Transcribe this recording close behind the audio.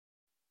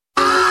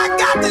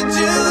got the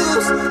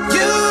juice.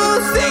 You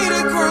see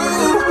the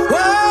groove. Whoa.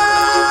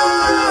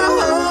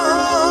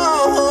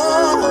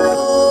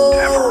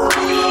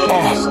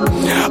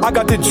 I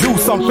got the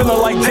juice, I'm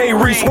feeling like Jay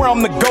Reese. Swear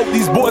I'm the GOAT,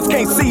 these boys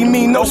can't see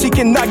me. No, she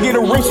cannot get a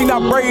ring, she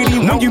not Brady.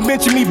 When you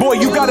mention me, boy,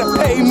 you gotta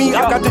pay me.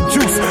 I got the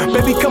juice,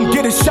 baby, come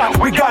get a shot.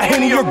 We got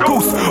Henny or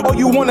Goose. Oh,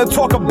 you wanna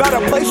talk about a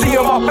play? She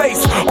in my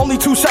face. Only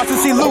 2 shots and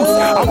she loose.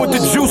 I'm with the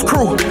juice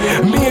crew.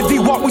 Me and D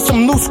walk with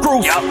some loose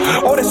screws.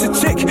 Oh, that's a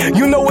chick.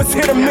 You know it's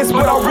hit or miss,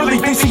 but I really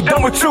think she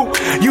done with you.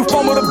 You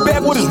fumble the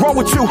bag, what is wrong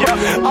with you?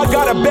 I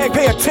got a bag,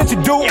 pay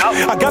attention, dude.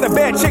 I got a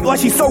bad chick like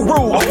she's so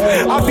rude.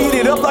 I beat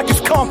it up like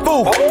it's Kung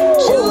Fu.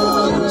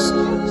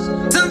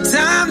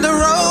 Sometimes the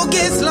road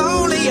gets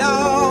lonely,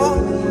 y'all,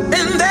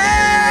 and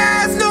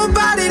there's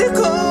nobody to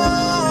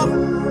call.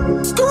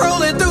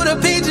 Scrolling through the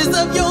pages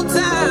of your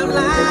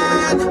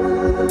timeline,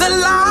 the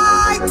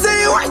lights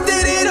ain't worth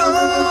it at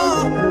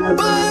all,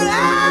 but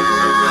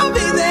I'll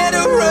be there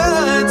to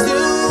run to.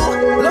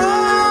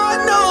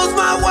 Lord knows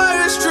my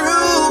word is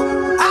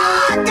true.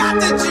 I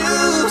got the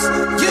juice,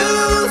 you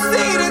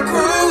see the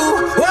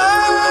crew. Whoa.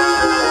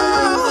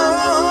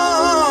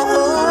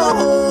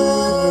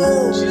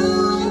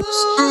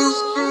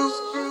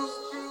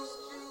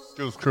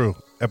 Juice Crew,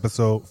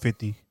 episode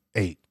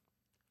 58.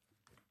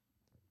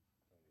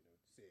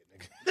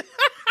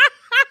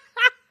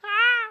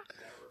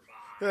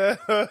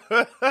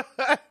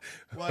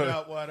 What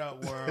up,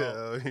 world?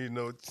 You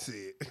know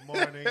shit. Good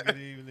morning, good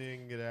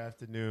evening, good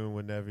afternoon,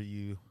 whenever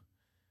you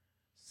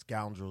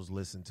scoundrels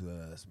listen to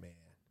us, man.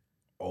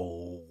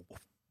 Oh.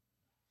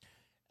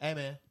 Hey,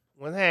 man.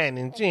 What's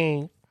happening,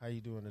 Gene? How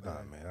you doing today?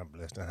 Oh, man, I'm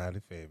blessed and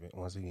highly favored.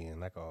 Once again,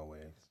 like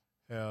always.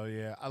 Hell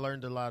yeah. I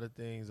learned a lot of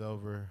things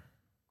over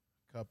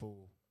a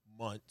couple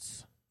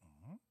months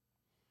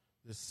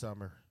this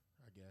summer,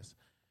 I guess.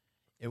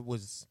 It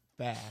was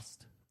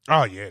fast.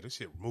 Oh, yeah, this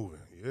shit moving.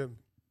 Yeah.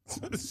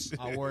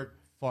 I work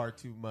far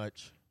too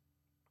much.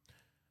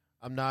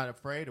 I'm not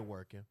afraid of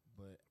working,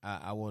 but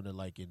I want to,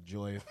 like,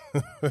 enjoy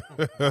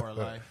more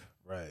life.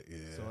 Right,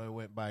 yeah. So it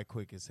went by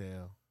quick as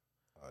hell.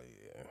 Oh,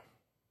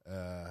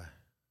 yeah.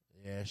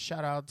 Yeah,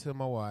 shout out to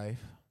my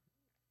wife,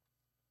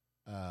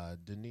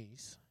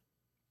 Denise.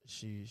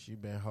 She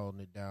been holding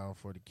it down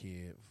for the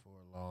kid for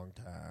a long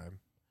time.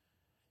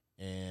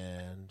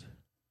 And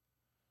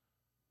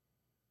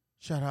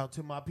shout out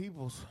to my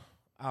peoples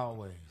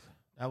always.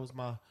 That was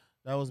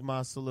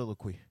my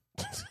soliloquy.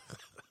 Say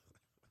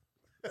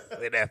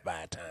that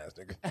 5 times,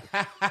 nigga.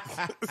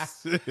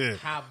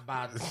 How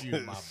about you,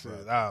 my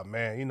brother? Oh,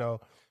 man, you know,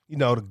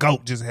 the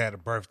GOAT just had a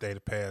birthday the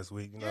past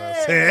week. You know what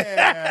I'm saying?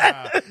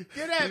 Yeah.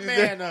 Get that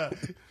man up.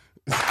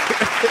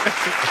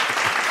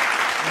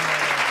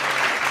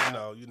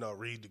 You know,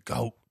 read the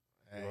GOAT.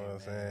 You know what I'm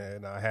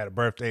saying? I had a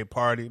birthday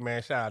party,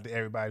 man. Shout out to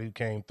everybody who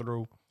came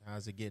through.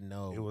 How's it getting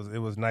old? It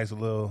was nice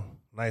little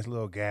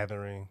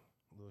gathering,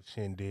 little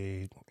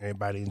shindig.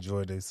 Everybody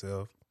enjoyed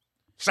themselves.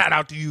 Shout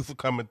out to you for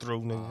coming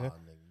through, nigga.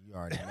 Nigga, you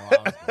already know I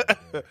was gonna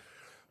do it.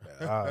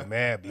 Oh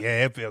man,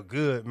 yeah, it felt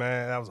good,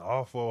 man. I was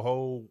off for a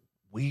whole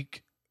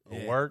week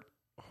of work.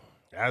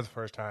 That was the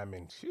first time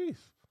in since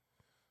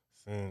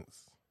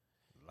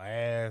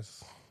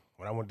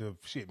when I went to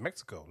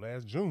Mexico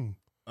last June.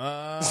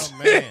 Oh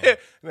man,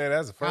 man,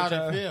 that's the first time.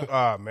 How'd it feel?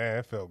 Oh man,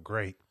 it felt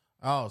great.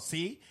 Oh,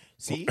 see,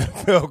 It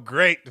felt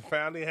great to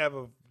finally have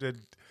see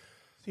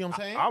what I'm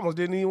saying? I almost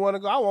didn't even want to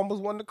go. I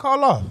almost wanted to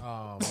call off.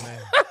 Oh man,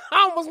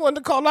 I almost wanted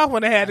to call off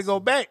when I had to go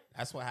back.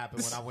 that's what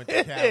happened when I went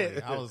to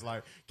Cali. I was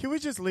like, can we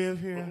just live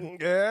here?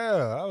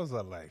 Yeah, I was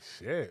like,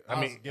 shit. I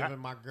was giving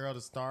my girl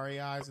the starry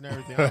eyes and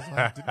everything. I was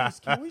like, Denise,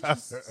 can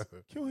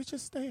we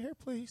just stay here,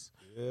 please?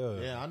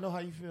 Yeah, I know how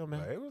you feel,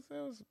 man. It was,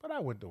 but I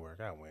went to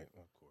work. I went,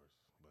 of course.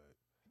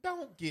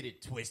 Don't get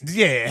it twisted.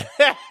 Yeah.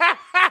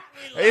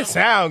 It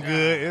sound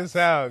good,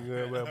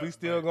 but we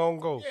still gonna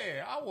go.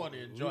 Yeah, I want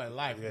to enjoy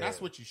life. Yeah.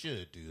 That's what you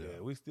should do. Yeah,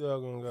 we still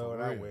gonna go,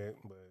 and I real. went,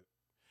 but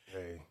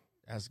hey,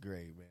 That's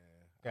great, man.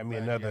 got me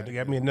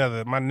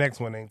another. My next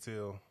one ain't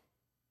till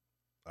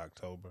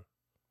October.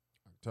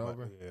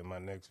 My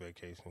next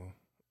vacation.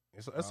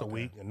 It's a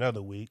week,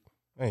 another week.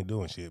 I ain't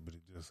doing shit, but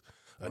it's just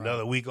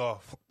another week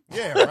off.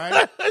 Yeah,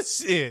 right?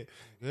 Shit.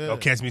 Good. Go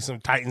catch me some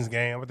Titans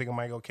game. I think I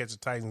might go catch a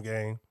Titans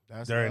game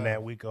during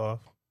that week off.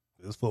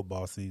 It's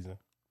football season.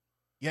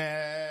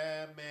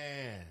 Yeah,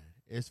 man.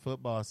 It's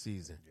football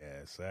season.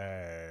 Yes,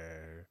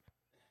 sir.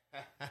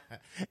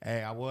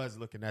 Hey, I was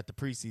looking at the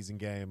preseason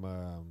game.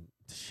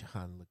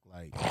 Deshaun looked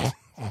like,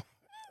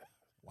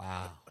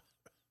 wow.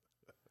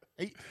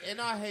 And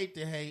I hate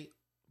to hate,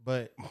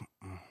 but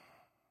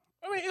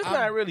I mean, it's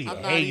not really I'm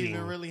hating. not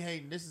even really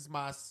hating. This is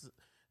what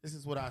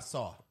I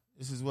saw.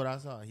 He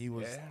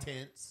was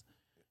tense.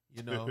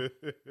 You know,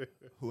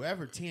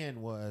 whoever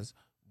 10 was,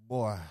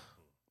 boy,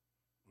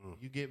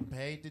 you getting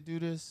paid to do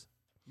this?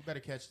 You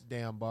better catch the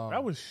damn ball.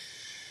 That was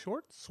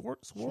Schwartz.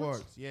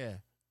 Yeah.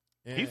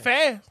 He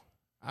fast.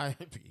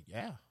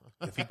 Yeah.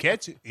 If he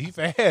catch it, he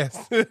fast.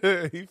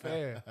 He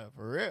fast.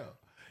 For real.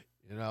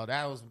 You know,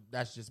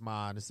 that's just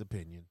my honest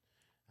opinion.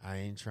 I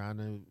ain't trying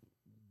to,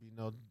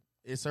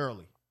 it's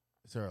early.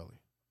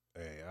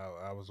 Hey,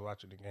 I was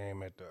watching the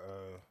game at the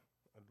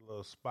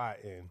little spot,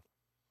 and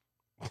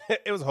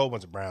it was a whole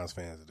bunch of Browns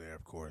fans there,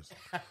 of course.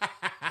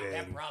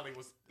 That probably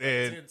was an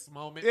intense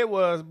moment. It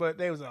was, but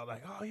they was all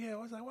like, "Oh yeah," I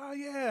was like, "Wow,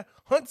 yeah,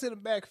 Hunt's in the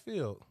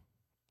backfield."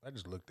 I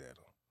just looked at him.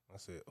 I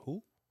said,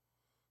 "Who?"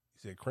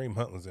 He said, "Kareem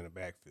Hunt was in the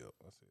backfield."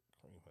 I said,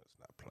 "Kareem Hunt's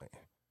not playing."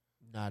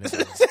 Not at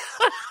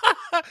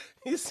all.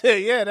 He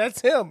said, "Yeah,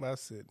 that's him." I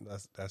said,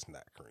 "That's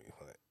not Kareem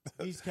Hunt."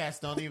 These cats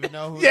don't even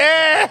know who.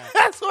 Yeah,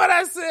 that's what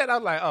I said.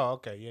 I'm like, "Oh,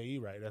 okay, yeah,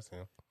 you're right. That's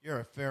him." You're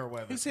a fair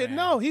weather. He said, fan.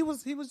 "No, he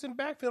was in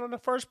backfield on the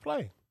first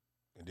play,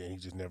 and then he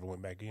just never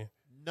went back in."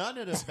 None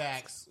of the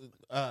backs,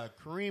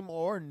 Kareem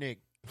or Nick.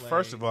 Played.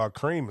 First of all,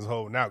 Kareem is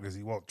holding out because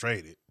he won't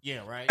trade it.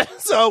 Yeah, right.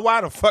 So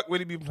why the fuck would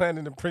he be playing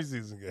in the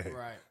preseason game?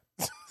 Right.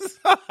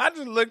 So I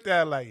just looked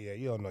at it like, yeah,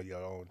 you don't know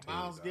your own team.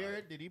 Miles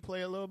Garrett, did he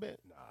play a little bit?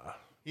 Nah.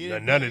 He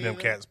didn't None play of them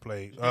either? cats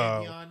played.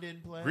 Davion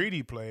didn't play.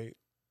 Greedy played.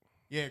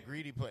 Yeah,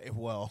 Greedy played.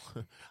 Well,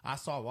 I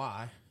saw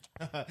why.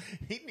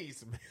 He needs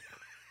some.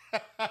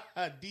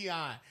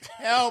 Dion,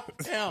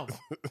 help him.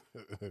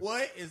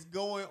 What is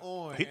going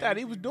on? He thought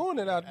he was doing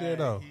it out there,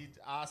 though.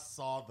 I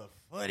saw the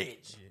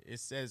footage. It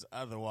says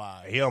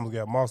otherwise. He almost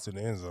got mossed in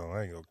the end zone.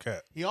 I ain't gonna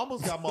cap. He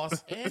almost got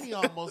mossed, and he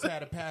almost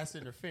had a pass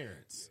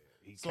interference.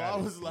 So I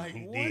was like,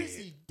 what is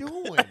he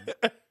doing?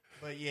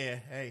 But yeah,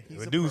 hey,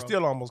 he's The a dude pro.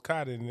 still almost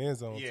caught it in the end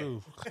zone, Yeah.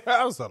 too.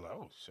 I was like,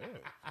 oh,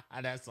 shit.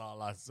 That's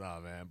all I saw,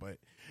 man. But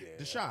Yeah.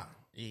 Deshaun,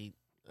 he,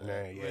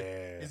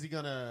 Yeah. is he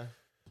going to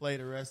play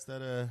the rest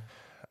of the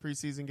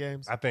preseason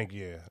games? I think,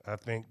 yeah. I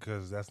think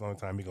because that's the only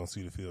time he's going to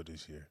see the field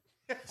this year.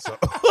 So,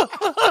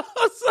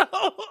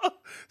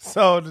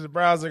 so the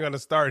Browns are going to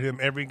start him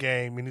every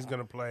game, and he's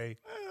going to play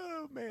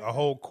Oh, man. a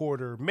whole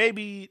quarter.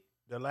 Maybe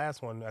the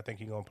last one, I think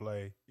he's going to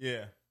play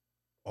Yeah.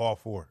 all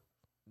four.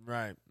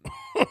 Right.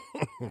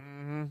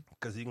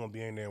 Because he's going to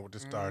be in there with the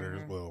starters.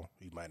 Well,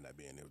 he might not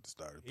be in there with the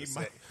starters. He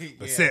Bissett, might-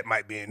 Bissett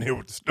might be in there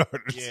with the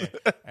starters.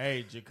 Yeah.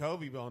 Hey,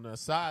 Jacoby on the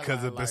side.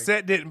 Because if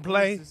Bissett didn't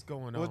play, what's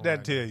going on what'd that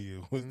right tell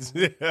you?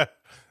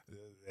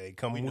 Hey,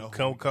 We know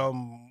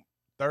come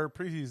third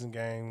preseason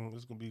game,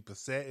 it's going to be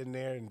Bissett in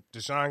there, and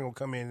Deshaun going to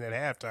come in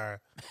at halftime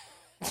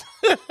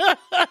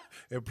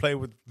and play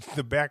with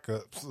the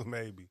backups,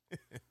 maybe.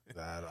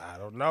 I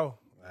don't know.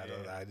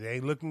 It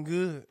ain't looking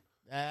good.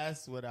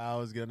 That's what I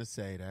was going to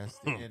say. That's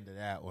the end of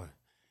that one.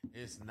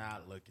 It's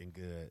not looking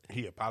good.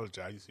 He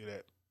apologized. You see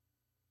that?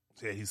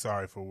 Said he's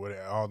sorry for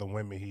all the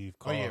women he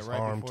caused right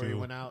harm before to. he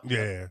went out?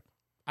 Yeah.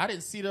 I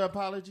didn't see the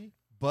apology,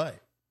 but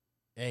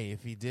hey,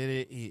 if he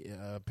did it,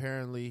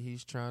 apparently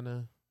he's trying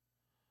to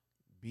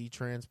be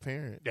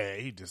transparent. Yeah,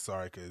 he just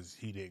sorry because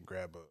he didn't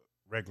grab a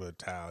regular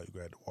towel. He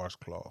grabbed a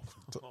washcloth.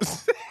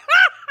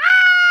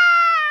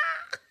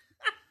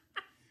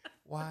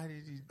 Why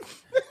did he?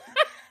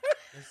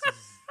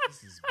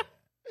 This is bad.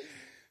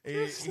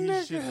 He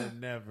should have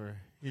never.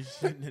 He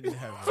shouldn't have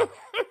never.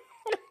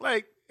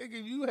 Like,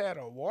 nigga, you had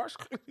a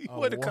washcloth. You A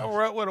would have come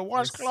up with a A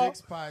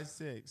washcloth.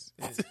 6x6.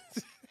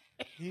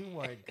 He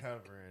wasn't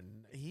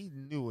covering. He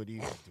knew what he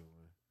was doing.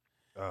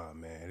 Oh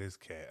man, this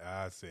cat.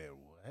 I said,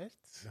 what?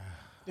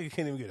 Nigga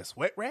can't even get a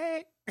sweat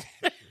rag.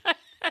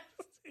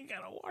 He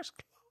got a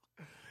washcloth.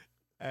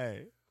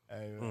 Hey,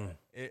 man.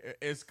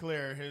 It's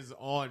clear his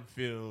on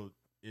field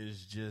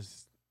is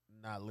just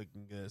not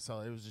looking good. So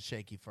it was a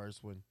shaky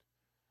first one.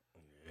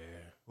 Yeah.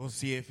 We'll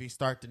see if he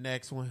start the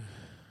next one,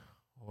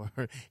 or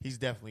he's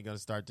definitely going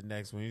to start the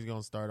next one. He's going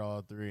to start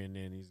all three, and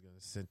then he's going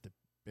to sit the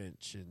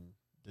bench and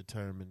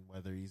determine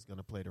whether he's going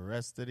to play the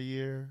rest of the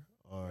year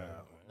or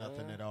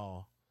nothing at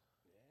all.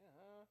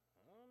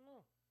 I don't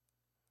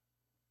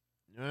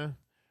know. Yeah,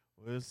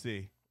 we'll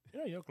see.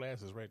 Yeah, your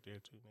glass is right there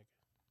too, nigga.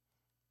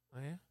 Oh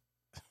yeah,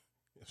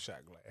 Your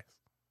shot glass.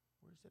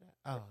 where's it at?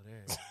 Oh,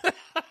 there.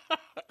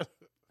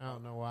 I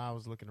don't know why I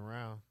was looking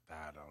around.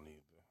 I don't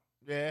need to.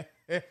 Yeah,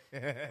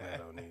 I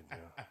don't need to.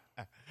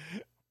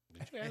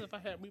 Did you ask if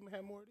we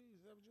had more of these?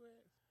 Is that what you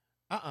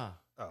asked?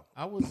 Oh.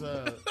 I was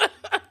what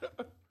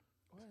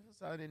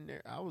was I in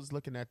there? I was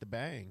looking at the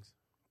bangs.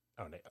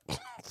 Oh,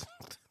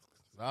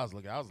 I was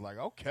like,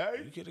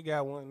 okay. you could have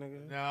got one,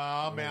 nigga.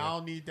 No, man, I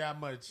don't need that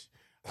much.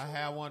 I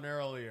had one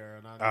earlier,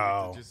 and I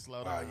needed to just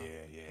slow down. Oh,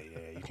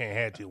 yeah. You can't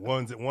have two.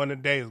 One a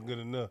day is good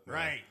enough. Man.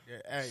 Right.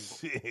 Hey,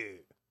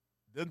 Shit.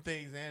 them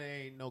things, that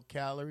ain't no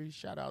calories.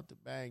 Shout out to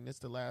Bang. This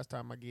the last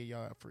time I give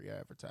y'all a free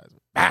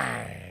advertisement.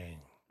 Bang.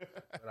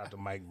 Shout out to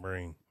Mike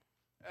Breen.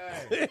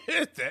 Hey.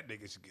 That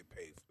nigga should get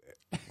paid for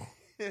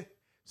that.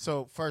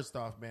 So, first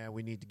off, man,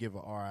 we need to give a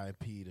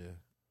RIP to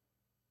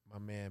my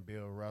man,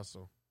 Bill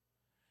Russell.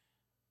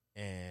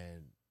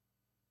 And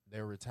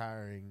they're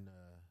retiring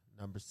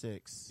number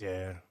 6.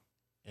 Yeah.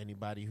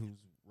 Anybody who's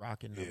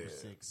rocking number Yeah.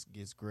 6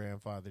 gets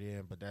grandfathered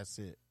in, but that's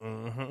it.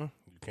 Mm-hmm.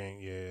 You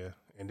can't, yeah.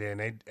 And then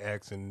they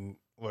asking,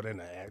 well, they're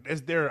not asking.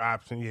 It's their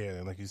option,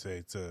 yeah, like you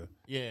say, to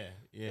Yeah.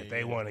 if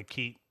they want to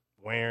keep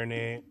wearing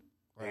it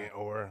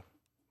or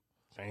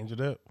change it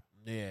up.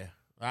 Yeah.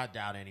 I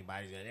doubt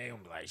anybody's going to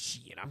be like,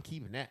 shit, I'm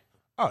keeping that.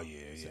 Oh,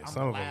 yeah. I'm Some the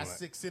of them last like,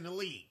 6 in the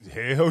league.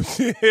 hell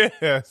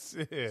yeah.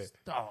 Shit.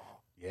 Oh.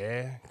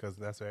 Yeah, because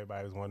that's what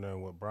everybody was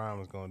wondering what Brian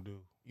was going to do.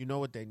 You know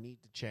what they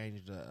need to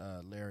change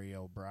the Larry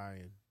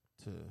O'Brien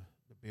to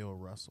the Bill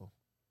Russell.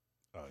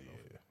 Oh,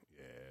 yeah.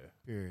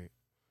 Period.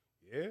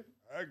 Yeah,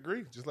 I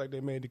agree. Just like they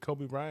made the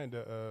Kobe Bryant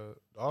the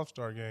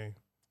All-Star game.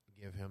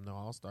 Give him the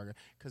All-Star game.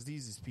 Because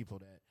these is people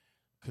that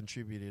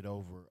contributed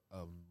over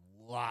a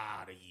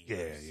lot of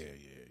years. Yeah.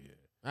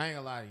 I ain't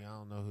gonna lie to you. I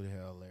don't know who the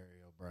hell Larry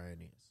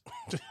O'Brien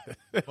is.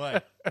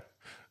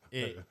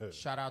 But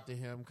shout out to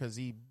him because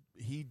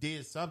he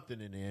did something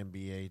in the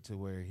NBA to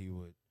where he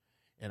would,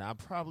 and I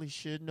probably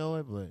should know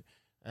it, but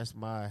that's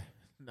my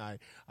night.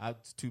 I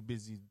was too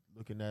busy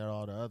looking at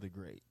all the other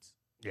greats.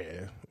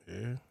 Yeah.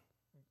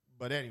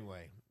 But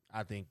anyway,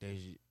 I think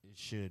it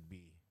should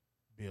be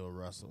Bill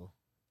Russell,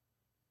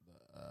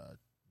 the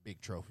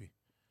big trophy,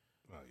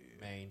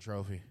 main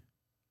trophy.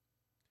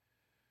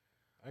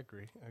 I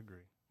agree.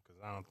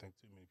 Because I don't think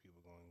too many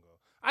people going to go.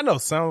 I know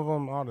some of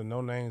them, all the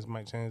no names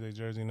might change their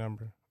jersey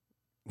number.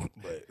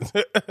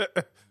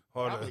 But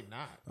Probably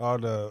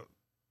not.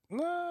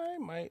 No, they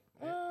might.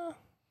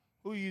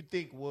 Who you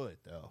think would,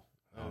 though?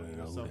 I don't even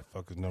know who the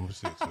fuck is number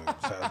 6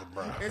 besides the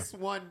Browns. It's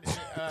one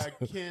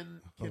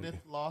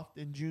Kenneth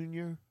Lofton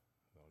Jr.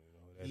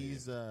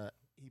 He's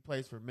he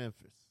plays for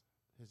Memphis.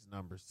 His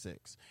number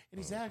 6, and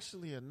he's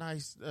actually a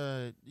nice.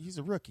 He's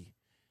a rookie.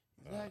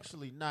 He's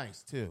actually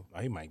nice too.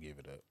 He might give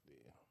it up.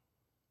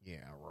 Yeah,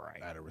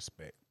 right. Out of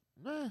respect.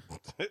 Nah,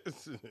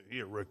 He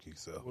a rookie,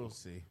 so we'll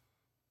see.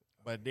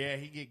 But yeah,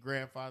 he get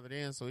grandfathered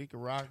in, so he can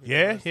rock it.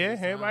 Yeah.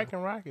 Everybody can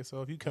rock it.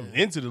 So if you coming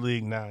into the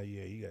league now,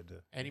 you got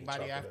to.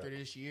 Anybody after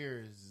this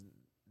year is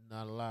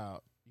not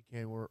allowed. You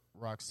can't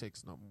rock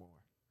 6 no more.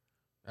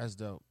 That's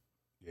dope.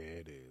 Yeah,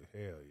 it is.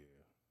 Hell yeah.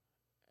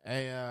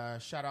 Hey,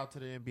 shout out to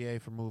the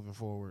NBA for moving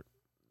forward.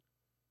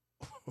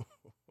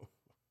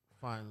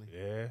 Finally.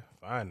 Yeah,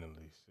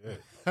 finally.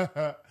 Shit.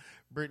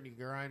 Brittany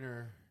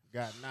Griner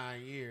got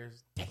 9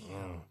 years.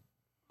 Damn.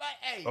 But,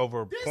 hey,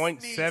 Over this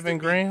 0.7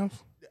 grams?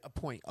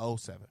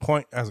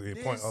 0.07. That's a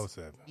This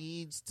 0.07.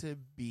 needs to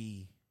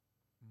be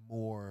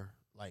more,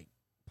 like,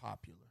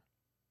 popular.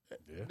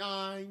 Yeah.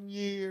 9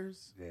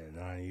 years. Yeah,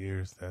 9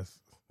 years.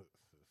 That's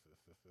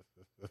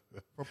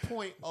For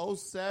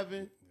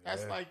 0.07,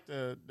 that's Yeah. like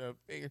the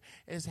figure.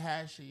 It's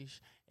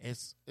hashish.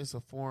 It's a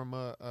form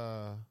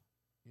of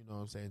you know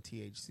what I'm saying,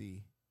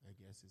 THC. I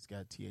guess it's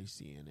got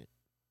THC in it.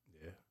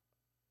 Yeah.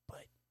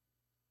 But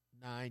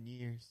 9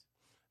 years.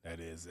 That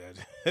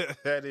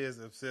is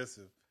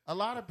obsessive. A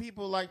lot of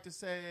people like to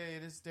say, hey,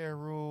 this is their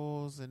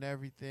rules and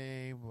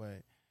everything,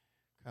 but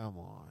come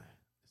on.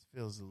 This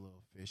feels a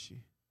little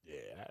fishy.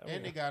 Yeah.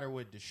 And they got her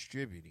with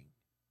distributing.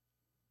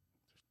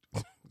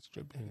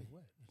 Distributing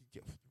what?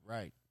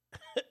 Right.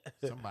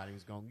 Somebody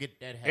was going to get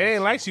that. It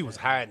ain't like she was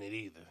hiding it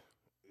either.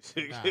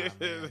 Nah,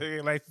 It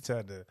ain't like she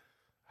tried to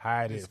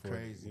hide It's it.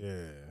 crazy.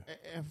 Yeah.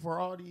 And for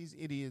all these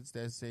idiots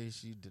that say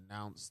she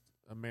denounced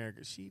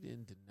America, she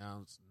didn't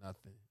denounce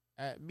nothing.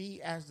 Me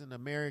as an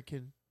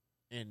American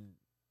and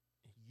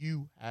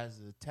you as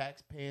a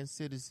taxpaying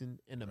citizen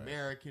and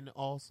American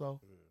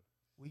also,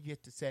 we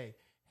get to say,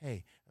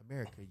 hey,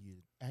 America, you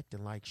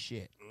acting like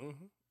shit.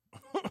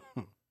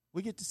 Mm-hmm.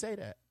 We get to say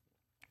that.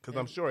 Because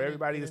I'm sure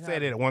everybody has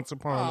said it once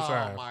upon a Oh,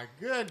 time. my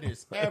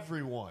goodness.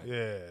 Everyone.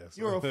 Yeah.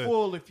 You're a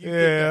fool if you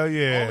Yeah, think that.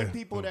 yeah. Only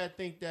people that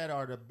think that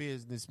are the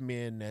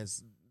businessmen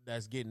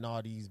that's getting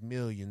all these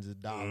millions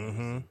of dollars.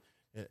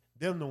 Mm-hmm.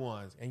 Them the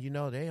ones. And you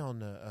know, they on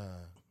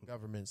the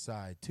government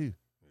side too.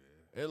 Yeah.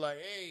 They're like,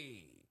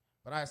 hey.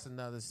 But that's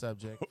another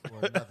subject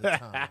for another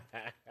time.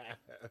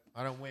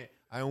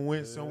 I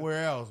went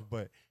somewhere else,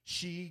 but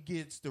she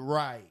gets the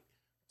right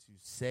to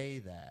say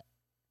that.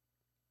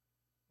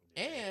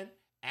 And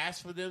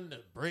ask for them to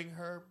bring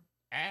her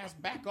ass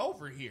back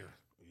over here.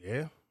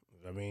 Yeah.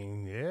 I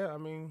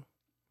mean.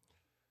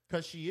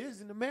 Because she is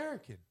an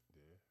American.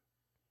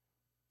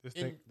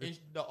 And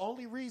the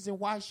only reason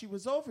why she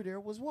was over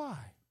there was why?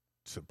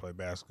 To play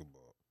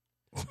basketball.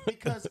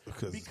 Because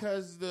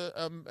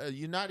the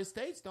United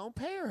States don't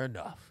pay her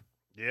enough.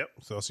 Yep.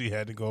 So she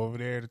had to go over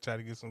there to try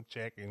to get some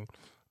check and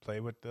play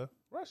with the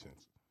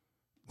Russians.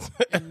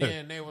 And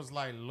then they was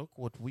like, look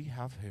what we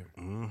have here.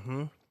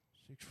 Mm-hmm.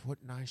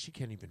 6'9", she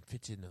can't even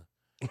fit in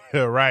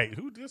Right.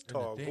 Who this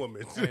tall thing-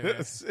 woman?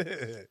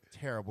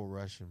 terrible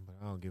Russian, but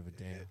I don't give a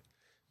damn.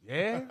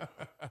 Yeah.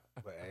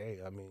 But hey,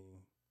 I mean,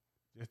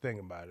 just think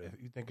about it.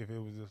 You think if it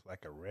was just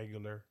like a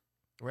regular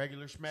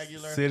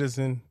Schmegular.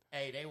 citizen,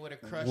 Hey, they would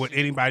have crushed would it.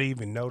 anybody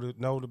even know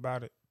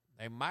about it?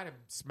 They might have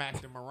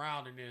smacked them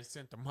around and then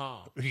sent them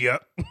home.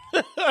 Yep.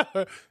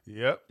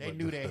 Yep. They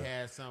knew they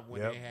had something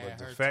when Yep. they had But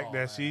the her fact tall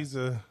that ass. she's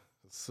a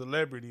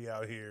celebrity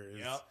out here is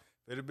Yep.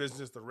 if it was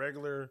just a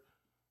regular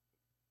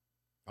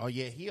Oh,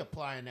 yeah, he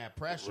applying that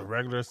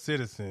pressure.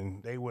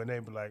 citizen, they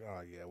wouldn't be like,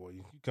 oh yeah, well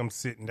you come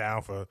sitting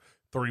down for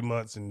 3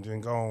 months and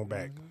then go on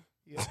back. Mhm.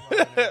 He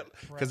applying that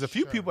Because a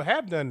few pressure. people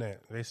have done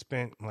that. They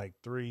spent like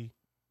 3.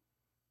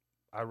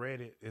 I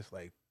read it. It's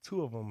like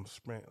 2 of them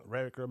spent.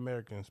 Regular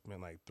Americans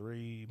spent like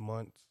 3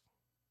 months,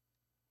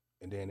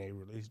 and then they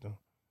released them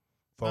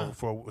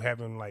for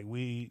having like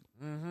weed.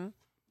 Mm-hmm.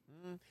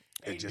 Mm-hmm.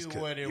 They just knew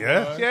could- what it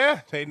yeah, was.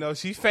 yeah. They know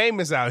she's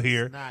famous out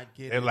here. Not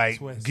getting They're like,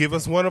 twisted. give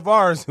us one of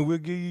ours, and we'll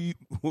give you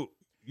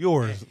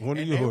yours. One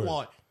of And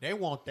yours. they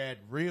want that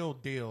real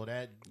deal,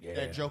 Yeah.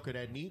 that joker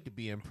that need to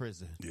be in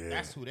prison. Yeah.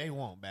 That's who they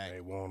want back.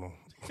 They want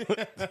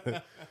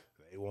them.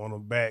 They want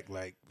them back.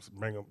 Like,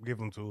 bring them, give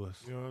them to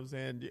us. You know what I'm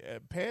saying? Yeah,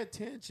 pay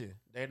attention.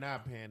 They're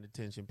not paying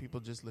attention.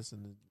 People just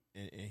listen to,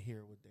 and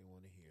hear what they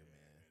want to hear,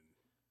 man.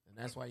 And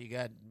that's why you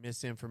got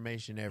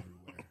misinformation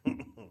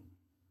everywhere.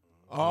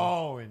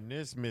 Oh, and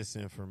this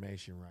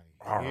misinformation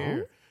right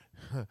here.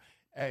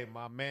 Hey,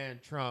 my man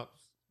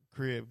Trump's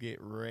crib get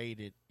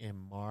raided in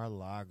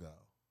Mar-a-Lago.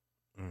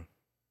 Mm.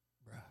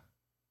 Bruh.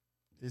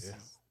 This Yeah.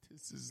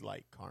 this is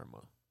like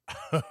karma.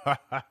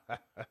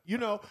 You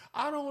know,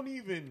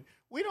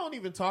 we don't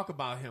even talk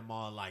about him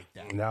all like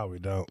that. No, we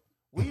don't.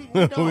 We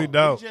don't. We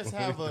don't. We just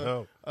have We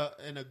don't.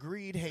 an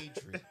agreed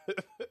hatred.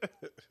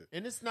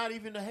 And it's not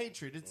even a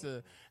hatred. It's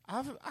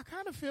I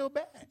kind of feel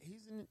bad.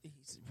 He's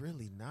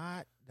really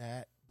not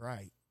that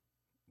bright.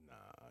 Nah.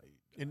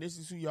 And this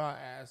is who y'all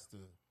asked to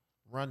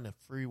run the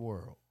free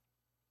world.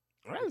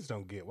 I just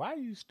don't get why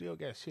you still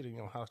got shit in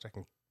your house that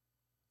can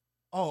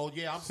Oh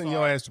yeah, I'm send sorry.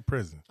 your ass to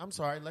prison. I'm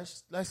sorry.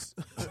 Let's let's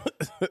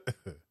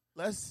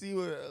see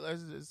what.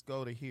 Let's just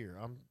go to here.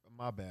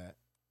 My bad.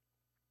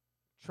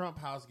 Trump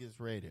house gets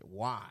raided.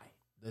 Why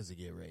does it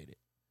get raided?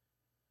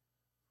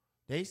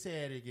 They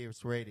said it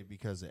gets raided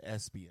because of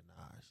espionage.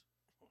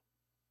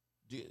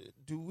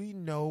 Do we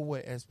know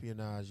what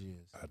espionage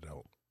is? I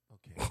don't.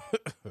 Okay,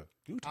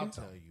 Do tell. I'll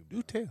tell you.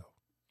 Do tell.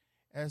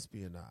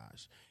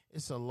 Espionage.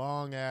 It's a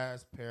long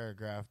ass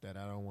paragraph that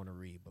I don't want to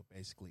read, but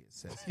basically it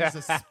says he's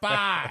a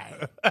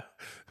spy.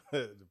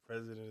 The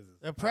president is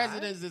a The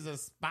president is a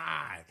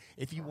spy.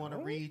 If you want to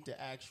read the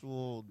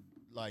actual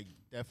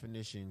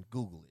definition,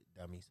 Google it,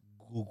 dummies.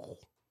 Google.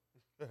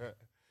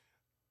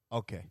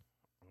 Okay.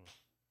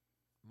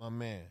 My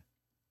man.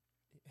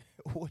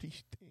 What do you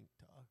think,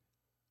 dog?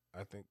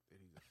 I think that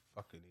he's a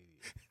fucking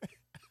idiot.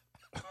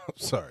 I'm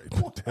sorry.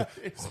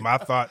 It's my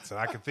thoughts, and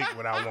I can think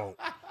what I want.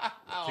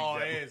 Oh,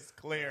 that- it's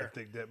I clear.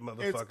 think that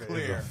motherfucker is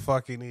clear. a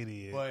fucking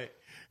idiot. But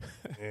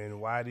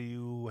And why do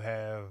you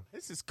have...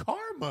 this is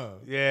karma.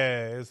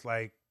 Yeah, it's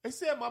like... They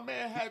said my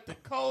man had the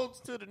codes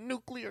to the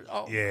nuclear.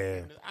 Oh,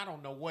 Yeah. I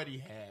don't know what he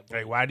had. but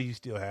Like, why do you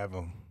still have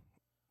them?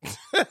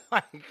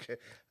 Like,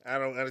 I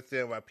don't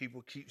understand why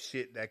people keep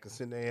shit that can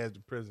send their ass to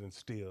prison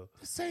still.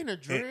 This ain't a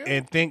drill.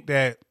 And think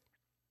that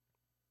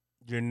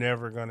you're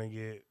never going to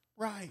get...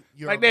 right.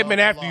 You're Like, they've been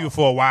above after law. you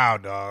for a while,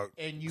 dog.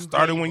 And you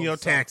Started gave when them your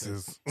something.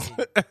 taxes.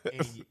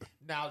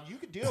 Now, you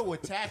can deal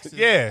with taxes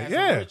Yeah, as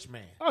yeah. a rich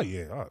man. Oh,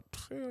 yeah. Oh,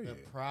 hell yeah. The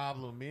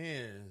problem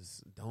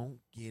is, don't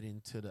get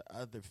into the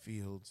other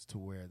fields to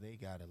where they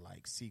got to,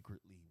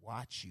 secretly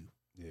watch you.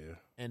 Yeah.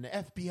 And the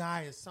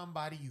FBI is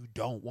somebody you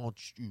don't want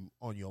you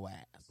on your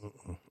ass.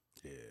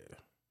 Yeah.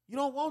 You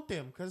don't want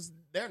them because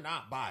they're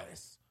not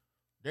biased.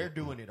 They're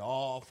doing it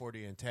all for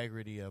the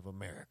integrity of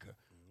America.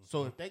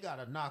 So if they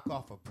got to knock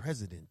off a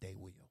president, they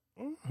will.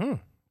 Mm-hmm.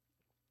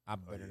 I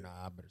better not.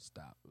 I better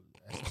stop.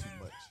 That's too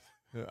much.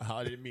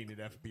 I didn't mean it,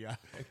 FBI.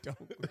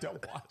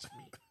 Don't watch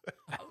me.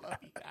 I love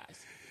you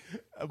guys.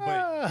 But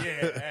yeah,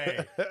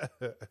 hey,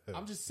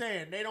 I'm just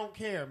saying they don't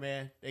care,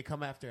 man. They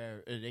come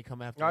after.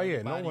 Oh,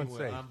 yeah. No anybody one's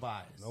with safe.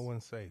 unbiased. No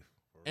one's safe.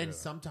 For And real.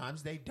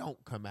 sometimes they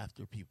don't come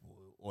after people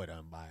with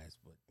unbiased.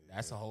 But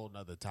that's a whole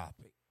nother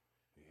topic.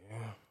 Yeah.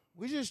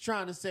 We're just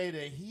trying to say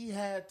that he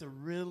had to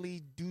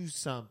really do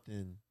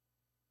something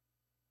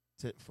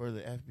for the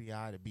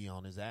FBI to be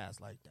on his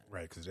ass like that.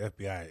 Right, because the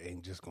FBI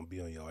ain't just going to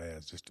be on your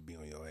ass just to be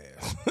on your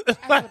ass. As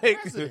the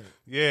president.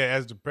 Yeah,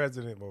 as the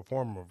president or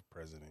former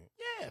president.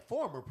 Yeah,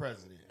 former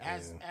president.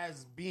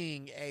 As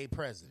being a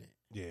president.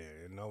 Yeah,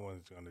 and no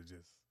one's going to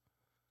just...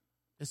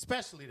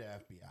 Especially the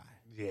FBI.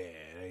 Yeah,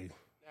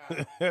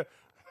 they...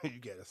 you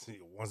got to see...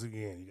 Once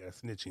again, you got to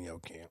snitch in your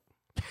camp.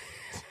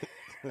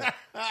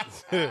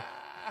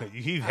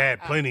 He's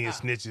had plenty of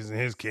snitches in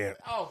his camp.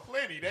 Oh,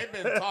 plenty. They've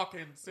been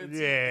talking since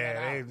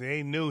Yeah,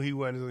 they knew he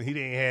wasn't. He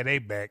didn't have their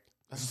back.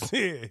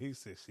 Yeah, he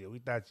said, "Shit, we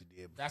thought you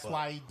did." That's fuck."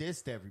 why he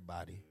dissed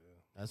everybody.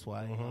 That's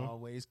why he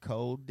always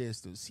cold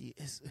dissed us. See,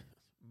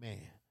 man,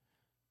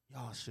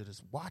 y'all should have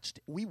watched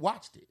it. We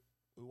watched it.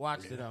 We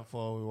watched it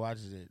unfold. We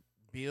watched it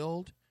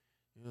build.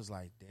 It was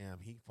like, damn,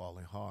 he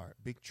falling hard.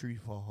 Big tree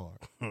fall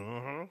hard.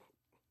 Mhm.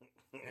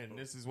 And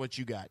this is what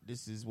you got.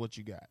 This is what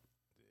you got.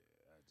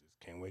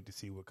 Can't wait to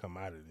see what come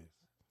out of this.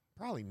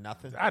 Probably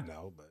nothing. I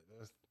know, but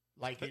that's,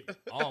 Like it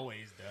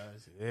always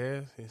does.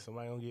 yeah,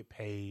 somebody gonna get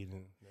paid,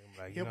 and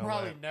they're like, He'll you know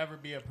probably what? never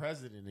be a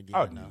president again.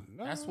 Oh, though.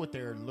 no. That's what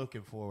they're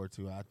looking forward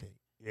to, I think.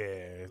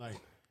 Yeah, Like,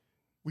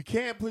 we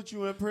can't put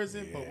you in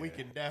prison, but we Yeah.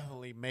 can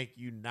definitely make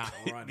you not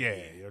run yeah.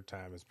 again. Your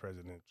time as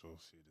presidential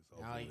shit is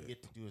over. All he with.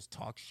 get to do is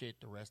talk shit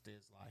the rest of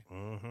his life. He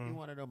Mhm.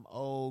 one of them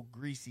old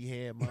greasy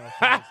head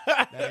motherfuckers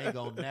that ain't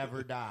gonna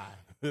never die.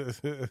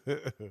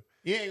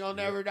 He ain't gonna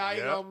never die. He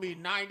Yep. gonna be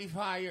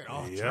 95 years.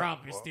 Oh, Yep.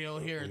 Trump is still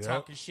here Yep.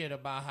 talking shit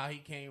about how he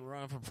can't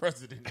run for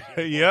president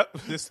anymore. Yep,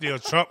 this still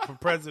Trump for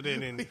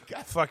president in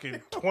got-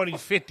 fucking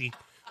 2050.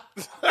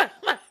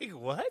 like,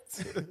 what?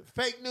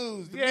 Fake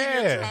news. The Yeah.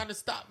 media trying to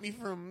stop me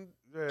from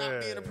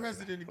not being a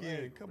president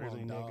again. Come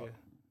Really, on, dog. nigga?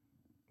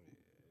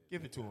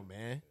 Give it to him,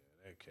 man.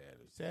 That cat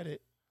is. Said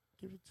it.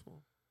 Give it to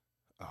him.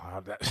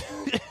 Oh, that.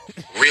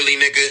 Really,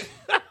 nigga?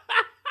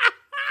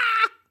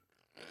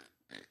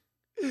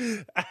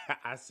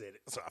 I said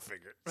it, so I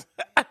figured.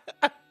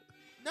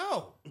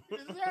 No, he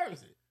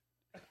deserves it.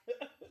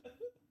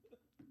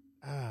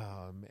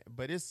 Oh man,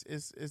 but it's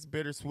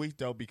bittersweet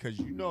though because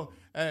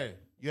hey,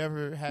 you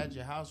ever had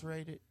your house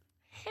raided?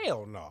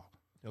 Hell no.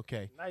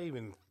 Okay, Not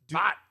even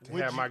thought to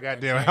would have you- my there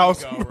goddamn you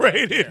house go, right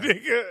raided, there.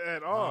 nigga,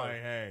 at all.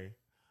 hey,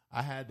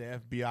 I had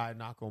the FBI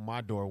knock on my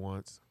door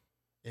once,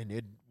 and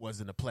it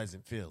wasn't a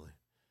pleasant feeling.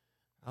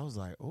 I was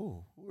like,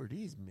 "Oh, who are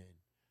these men?"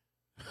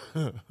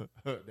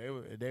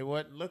 they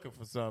wasn't looking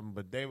for something,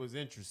 but they was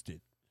interested.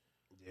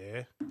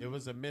 Yeah. It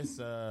was a miss.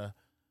 How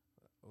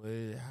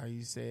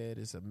you say it?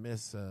 It's a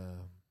miss. It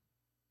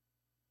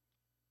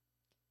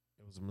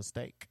was a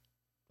mistake.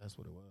 That's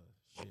what it was.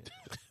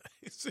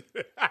 Shit.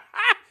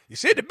 You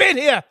should have been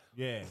here.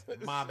 Yeah,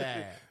 my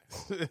bad.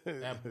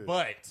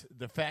 But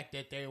the fact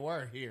that they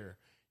were here,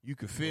 you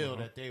could feel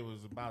that they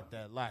was about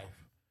that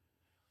life.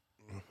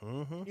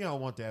 Mm-hmm. You don't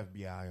want the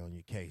FBI on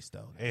your case,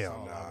 though. That's Hell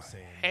all no. I'm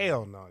saying.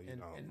 Hell no, you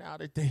And, don't. and now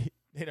that they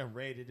done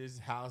raided his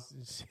house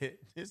and shit,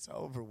 it's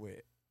over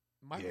with.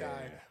 My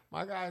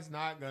guy's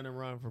not gonna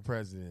run for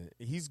president.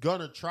 He's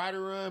gonna try to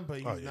run, but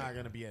he's not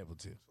gonna be able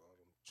to.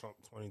 Trump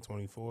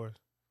 2024.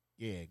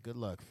 Yeah, good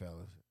luck,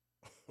 fellas.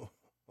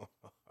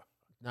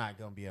 Not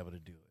gonna be able to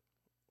do it.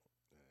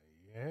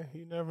 Yeah,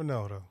 you never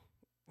know though.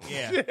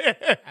 Yeah,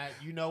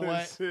 you know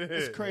what?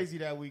 It's crazy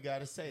that we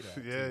gotta say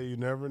that. Yeah, too. you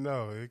never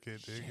know. It could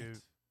Shit.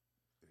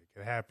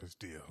 happen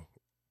still.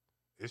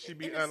 It should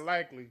be And it's-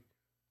 unlikely,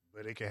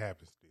 but it can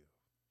happen still.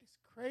 It's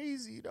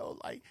crazy though.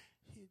 Like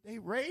they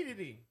raided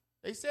him.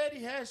 They said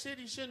he had shit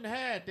he shouldn't have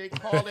had. They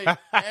call it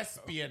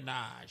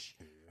espionage.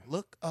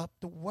 Look up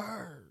the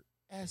word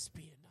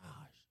espionage.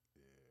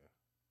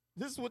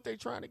 This is what they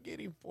trying to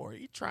get him for.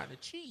 He trying to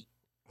cheat.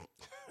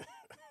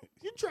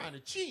 You trying to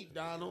cheat,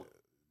 Donald?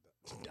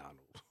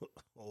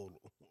 Old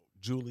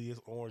Julius,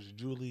 Orange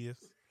Julius.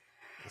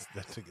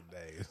 That took a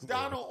day.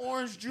 Donald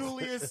Orange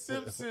Julius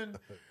Simpson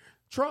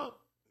Trump.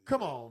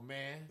 Come on,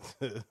 man.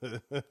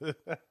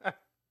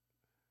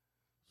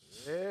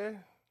 Yeah.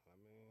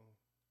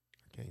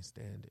 I can't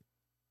stand it.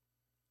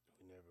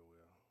 We never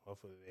will.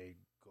 Hopefully they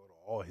go to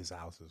all his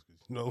houses.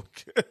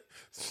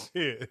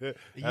 Shit.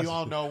 You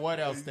don't know what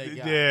else they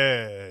got.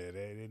 Yeah,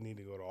 they need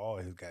to go to all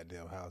his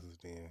goddamn houses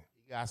then.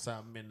 He got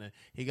something in the.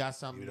 He got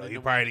something. You know, in he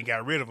the probably done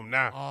got rid of them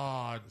now.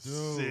 Oh,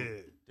 dude.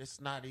 Shit. It's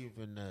not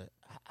even the.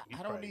 He I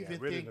don't probably got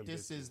even rid of think them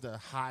this bitches. is the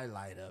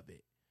highlight of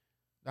it.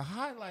 The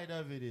highlight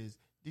of it is,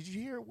 did you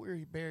hear where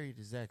he buried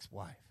his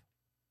ex-wife?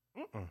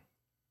 Mm-mm.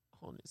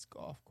 On his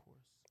golf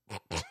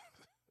course.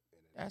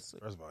 That's a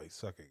First of all, he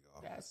suck at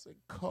golf. that's a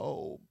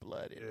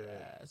cold-blooded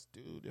Yeah. ass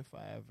dude if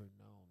I ever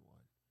known one.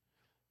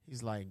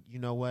 He's like, you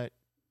know what?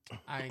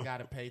 I ain't got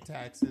to pay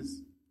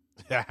taxes.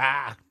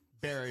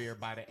 Bury her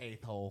by the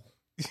 8th hole.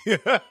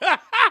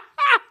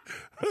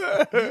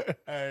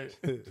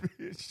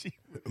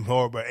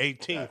 More but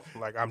 18th.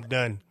 Like, I'm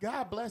done.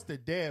 God bless the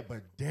dead,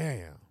 but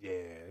damn. Yeah,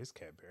 this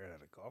cat buried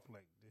out of golf.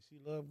 Like, did she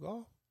love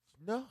golf?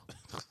 No.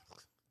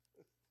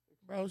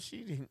 Bro,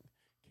 she didn't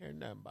care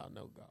nothing about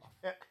no golf.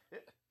 Yeah,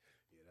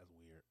 that's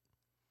weird.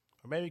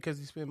 Or maybe because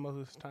he spent most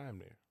of his time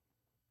there.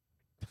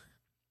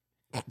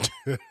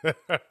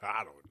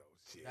 I don't know.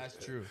 Shit.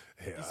 That's true.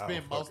 Yeah, He I spent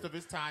don't most fucking- of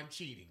his time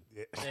cheating.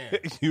 Yeah. There.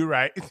 You're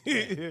right.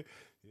 Yeah.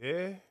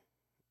 Yeah.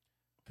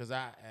 Because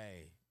I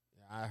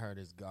heard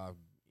his golf,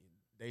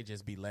 they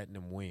just be letting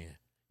him win.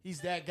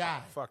 He's that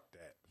guy. Fuck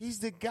that. He's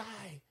the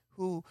guy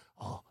who,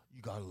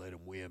 you got to let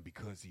him win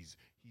because he's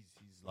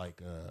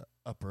like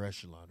upper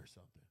echelon or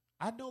something.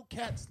 I know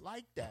cats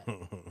like that.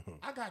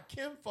 I got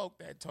kinfolk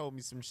that told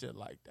me some shit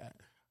like that.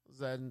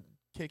 I was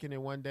kicking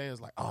it one day and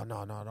was like, oh,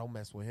 no, don't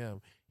mess with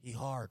him. He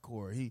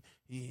hardcore. He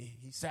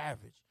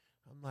savage.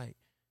 I'm like,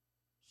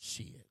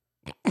 shit.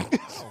 I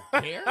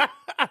don't care.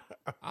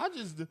 I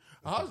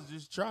was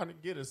just trying to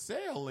get a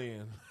sale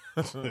in.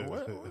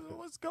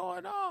 What's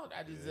going on?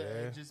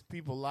 Just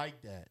people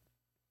like that.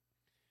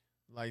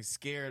 Like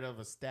scared of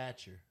a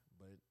stature.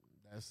 But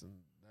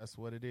that's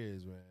what it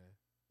is, man.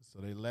 So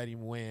they let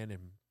him win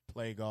and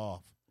play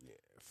golf. Yeah,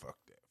 fuck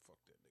that. Fuck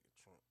that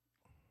nigga Trump.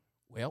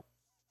 Well,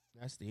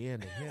 that's the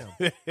end of him.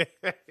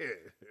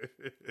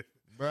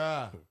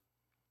 Bruh.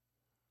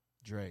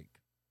 Drake.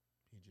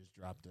 He just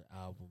dropped an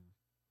album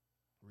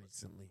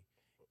recently.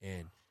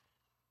 And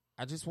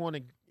I just want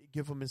to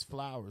give him his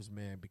flowers,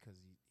 man, because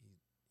he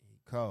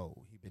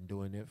cold. He been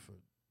doing it for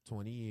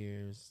 20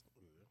 years.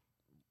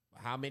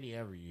 How many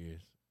ever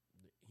years?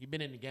 He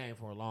been in the game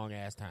for a long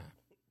ass time.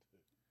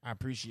 I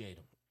appreciate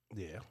him.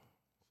 Yeah.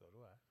 So do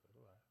I.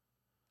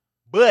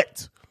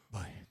 But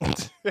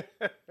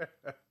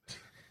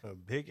a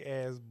big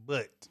ass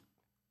butt.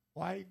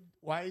 Why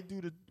he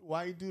do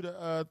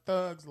the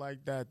thugs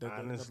like that?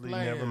 Honestly,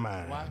 players? never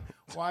mind.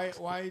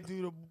 Why he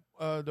do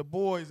the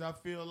boys? I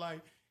feel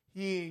like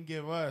He ain't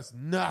give us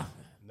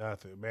nothing.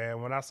 Nothing,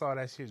 man. When I saw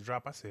that shit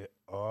drop, I said,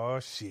 "Oh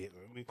shit,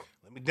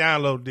 let me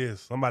download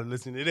this. Somebody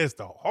listen to this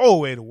the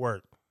whole way to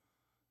work."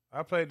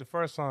 I played the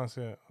first song, and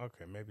said,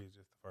 "Okay, maybe it's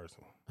just the first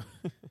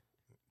one."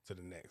 To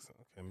the next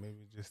one. Okay,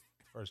 maybe just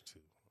the first two.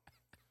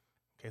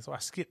 Okay, so I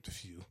skipped a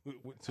few.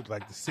 Went to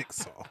like the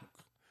sixth song,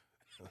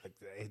 like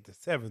the eighth, the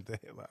seventh. Like,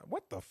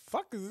 what the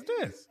fuck is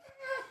this?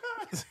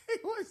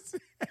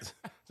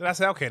 So I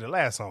said, "Okay, the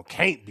last song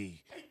can't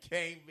be."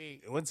 Can't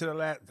be. It went to the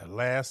last. The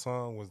last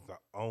song was the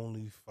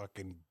only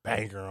fucking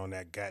banger on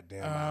that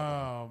goddamn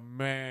album. Oh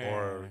man.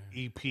 Or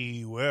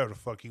EP, whatever the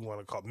fuck you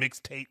want to call it.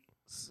 Mixtape.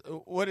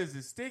 So, what is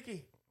it?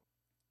 Sticky?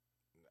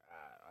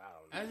 I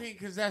don't know. I think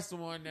because that's the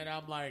one that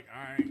I'm like,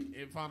 all right,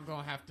 if I'm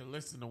gonna have to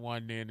listen to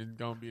one, then it's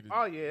gonna be the.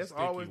 Oh yeah, it's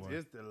sticky always one.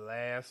 it's the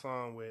last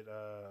song with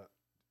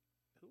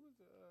who was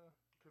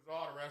Because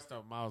all the rest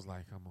of them, I was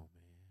like, come on,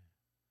 man,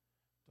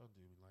 don't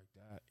do me like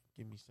that.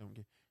 Give me some.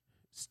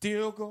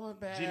 Still going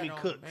bad. Jimmy on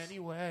Cooks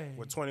anyway.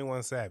 with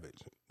 21 Savage.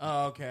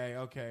 Oh, okay.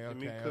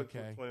 Jimmy Cooks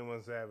with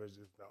 21 Savage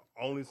is the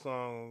only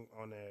song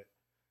on that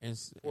And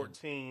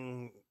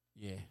 14,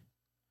 yeah,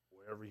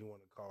 whatever you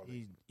want to call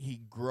it. he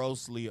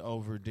grossly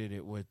overdid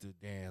it with the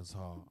dance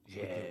hall.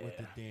 Yeah. with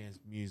the dance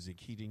music.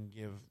 He didn't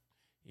give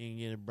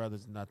the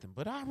brothers nothing.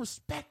 But I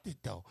respect it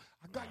though.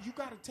 You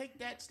got to take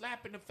that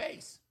slap in the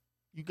face.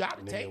 You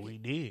got to take it. We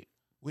did.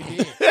 We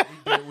did.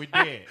 We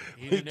did.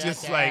 He didn't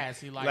Just have to like,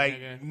 ask. He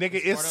nigga,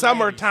 it's it's for the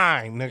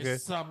summertime, ladies. nigga.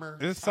 It's summer.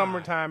 It's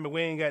summertime, and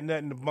we ain't got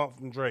nothing to bump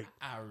from Drake.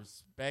 I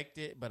respect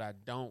it, but I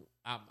don't.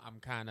 I'm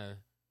kind of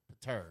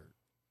perturbed.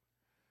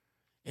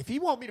 If he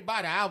want me to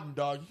buy the album,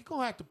 dog, you're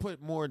gonna have to put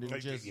more than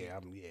just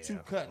two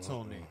cuts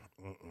on there.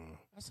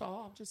 That's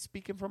all. I'm just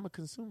speaking from a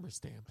consumer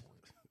standpoint.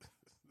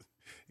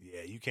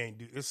 Yeah, you can't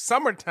do. It's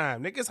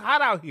summertime, nigga. It's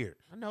hot out here,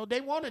 I know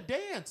they want to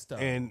dance though.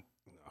 and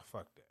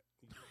fuck that.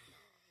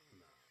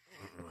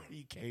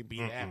 You can't be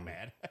that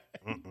mad.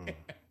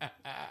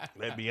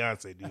 Let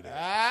Beyonce do that.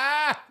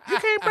 Ah! You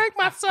can't break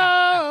my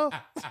soul.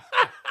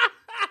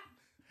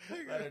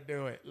 Let her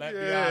do it. Let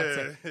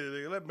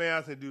Beyonce. Let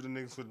Beyonce do the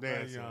niggas for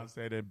dancing.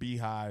 Beyonce, the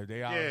Beehive.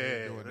 They all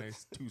doing their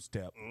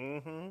two-step.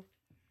 Mm-hmm.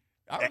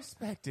 I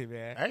respect it,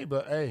 man. Hey,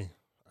 but I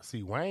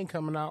see Wayne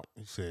coming out.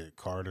 He said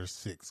Carter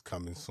 6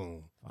 coming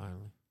soon.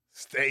 Finally.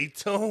 Stay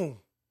tuned.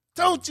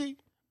 Don't you?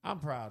 I'm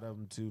proud of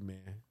him too,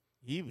 man.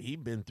 He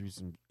been through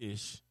some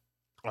ish.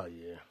 Oh,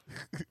 yeah.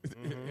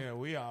 Yeah,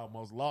 we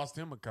almost lost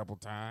him a couple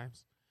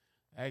times.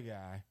 That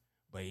guy.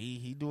 But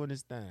he doing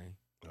his thing.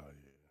 Oh,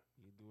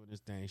 yeah. He doing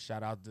his thing.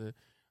 Shout out to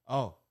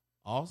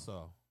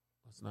also,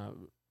 let's not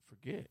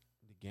forget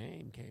the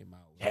Game came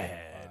out.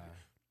 Yeah.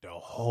 The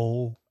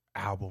whole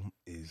album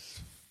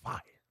is fire.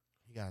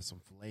 He got some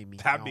filet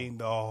mignon. I mean,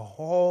 the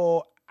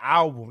whole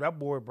album. That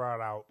boy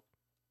brought out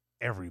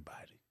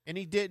everybody. And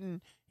he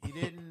didn't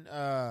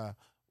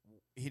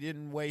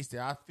waste it.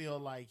 I feel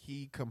like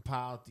he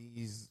compiled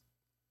these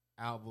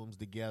albums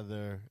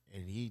together,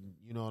 and he,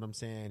 you know what I'm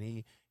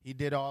saying? He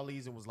did all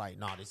these and was like,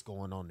 "Nah, this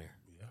going on there."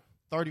 Yeah.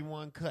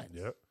 31 cuts.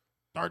 Yep.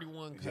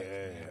 31 cuts.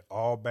 Yeah. Man.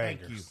 All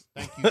bangers.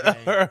 Thank you,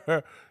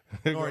 gang.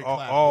 Nori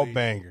clap, all please.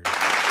 bangers.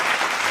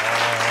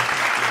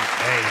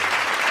 Hey,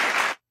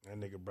 that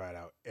nigga brought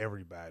out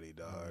everybody,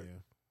 dog. Oh, yeah.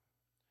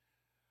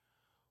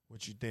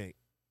 What you think?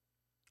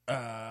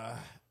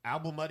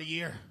 Album of the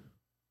year.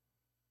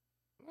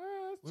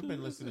 We've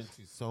been listening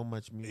to so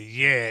much music.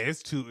 Yeah,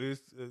 it's two.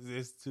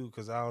 It's two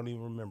because I don't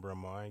even remember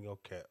them all. I ain't gonna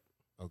cap.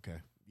 Okay.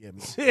 Yeah.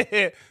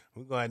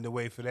 We're gonna have to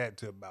wait for that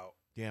to about.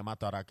 Damn, I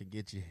thought I could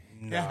get you.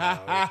 No, we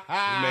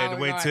had to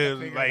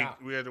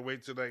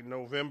wait till till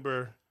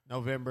November,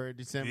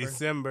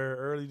 December.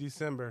 early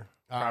December.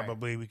 All right.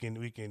 Probably we can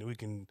because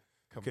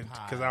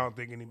Compile. I don't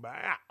think anybody.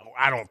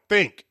 I don't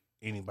think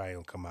anybody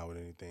will come out with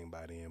anything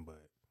by then,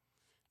 but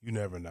you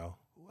never know.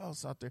 Who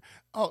else out there?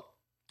 Oh,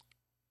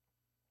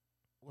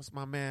 what's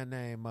my man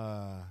name?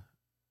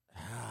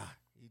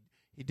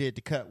 He did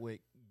the cut with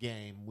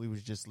Game. We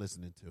was just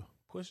listening to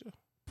Pusha.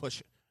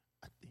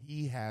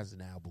 He has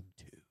an album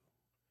too.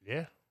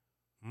 Yeah.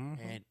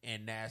 Mm-hmm.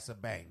 And that's a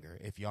banger.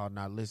 If y'all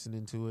not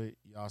listening to it,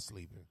 y'all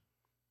sleeping.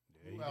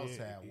 Yeah, Who else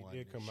had one? He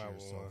did come this out year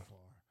with so one.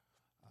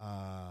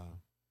 far?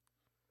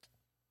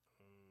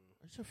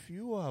 There's a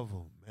few of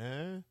them,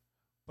 man.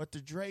 But the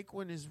Drake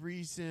one is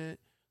recent.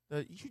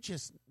 You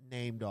just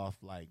named off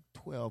like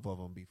 12 of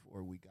them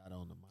before we got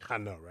on the mic. I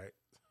know, right?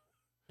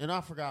 And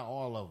I forgot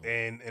all of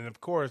them. And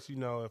of course, you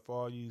know, if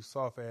all you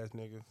soft ass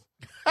niggas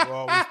who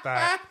always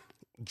thought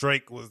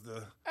Drake was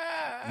the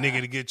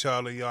nigga to get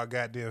y'all in y'all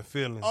goddamn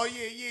feelings. Oh,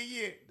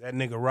 yeah. That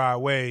nigga Rod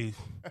Wave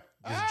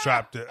just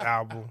dropped the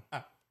album.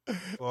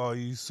 For all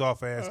you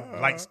soft ass,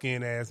 light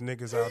skinned ass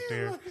niggas out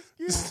there.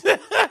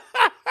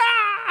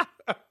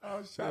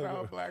 Oh, shout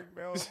out Black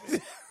Velvet.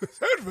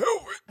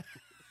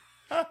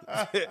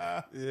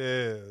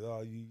 Yeah,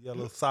 all you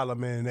yellow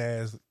Solomon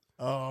ass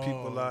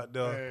people out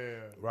there.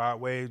 Man.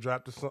 Rod Wave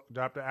dropped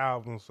the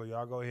album, so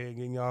y'all go ahead and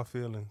get in y'all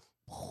feelings.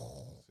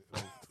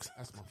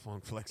 That's my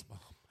Funk Flex bomb.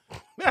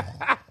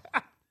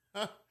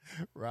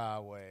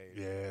 Rod Wave.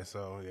 Yeah,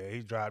 so yeah, he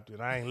dropped it.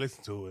 I ain't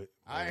listened to it.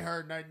 I ain't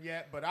heard nothing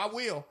yet, but I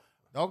will.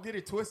 Don't get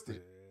it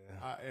twisted.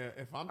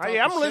 If I'm Oh, talking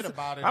yeah, I'm shit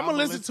about it, I'm gonna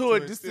listen to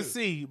it just too. to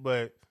see,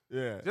 but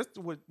Yeah. just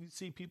what you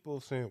see people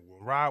saying.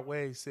 When Rod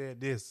Wave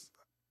said this,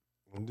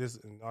 and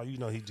you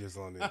know, he just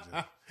on there.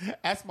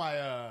 That's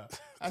my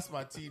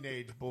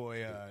teenage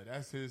boy.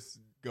 That's his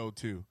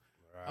go-to.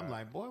 I'm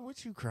like, boy,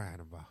 what you crying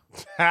about?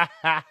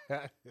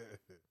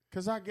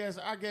 Because I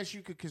guess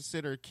you could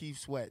consider Keith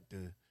Sweat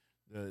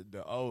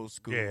the old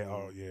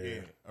school,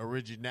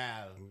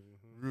 original,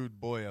 rude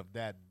boy of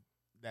that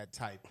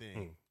type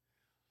thing.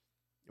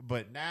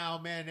 But now,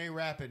 man, they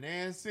rapping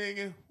and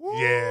singing. Woo!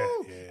 Yeah.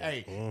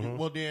 Hey,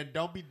 well then,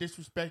 don't be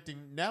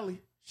disrespecting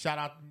Nelly. Shout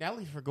out to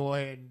Nelly for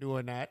going ahead and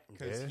doing that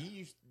because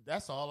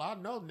that's all I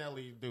know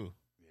Nelly do.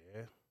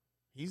 Yeah,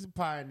 he's a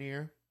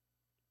pioneer,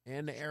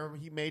 and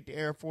he made the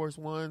Air Force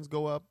Ones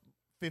go up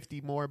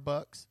 $50 more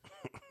because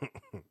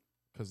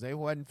they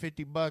wasn't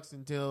 $50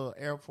 until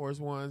Air Force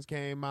Ones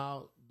came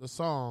out the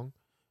song,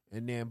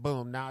 and then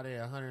boom, now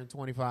they're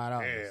 $125.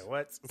 Yeah,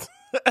 what?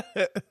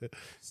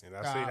 And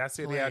I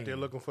see they out there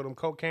looking for them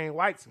cocaine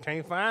whites and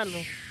can't find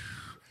them.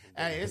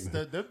 Hey, it's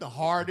the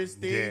hardest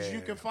things you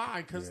can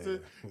find because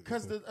the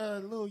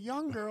little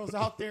young girls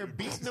out there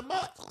beating them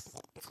up.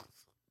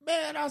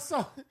 Man, I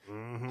saw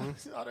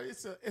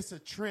it's a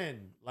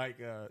trend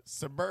like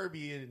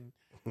suburban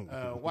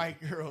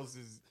white girls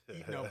is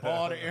eating up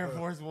all the Air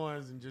Force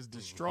Ones and just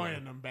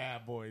destroying them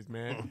bad boys,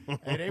 man.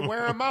 Hey, they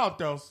wear them out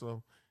though,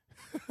 so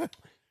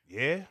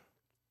yeah,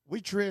 we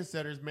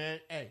trendsetters, man.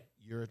 Hey,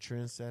 you're a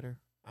trendsetter.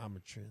 I'm a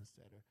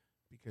trendsetter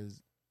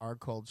because our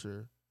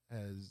culture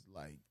has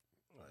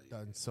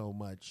done so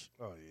much.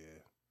 Oh yeah.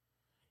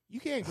 You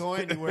can't go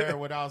anywhere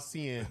without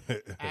seeing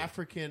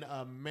African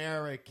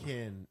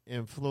American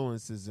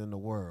influences in the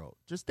world.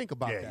 Just think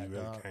about that, you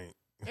really dog. can't.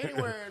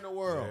 Anywhere in the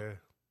world,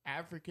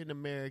 African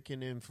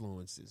American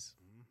influences.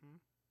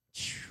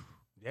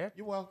 Yeah,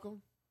 you're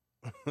welcome.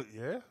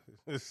 Yeah,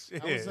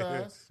 that was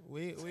us.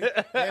 We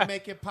they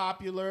make it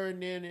popular,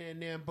 and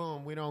then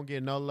boom, we don't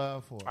get no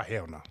love for it. Oh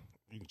hell no,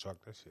 you can chalk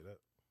that shit up.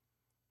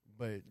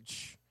 But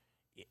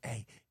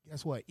hey,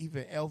 guess what?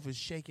 Even Elvis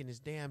shaking his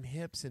damn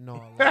hips and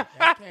all that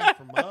came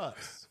from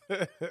us.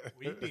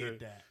 We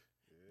did that.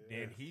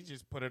 Then he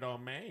just put it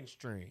on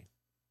mainstream.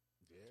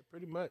 Yeah,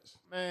 pretty much.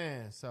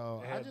 Man,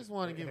 so I just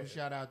want to give a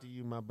shout out to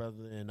you, my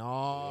brother, and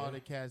all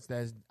the cats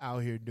that's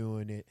out here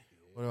doing it.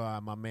 What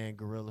about my man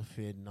Gorilla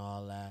Fit and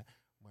all that?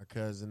 My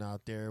cousin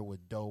out there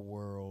with Doe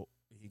World.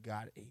 He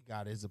got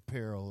his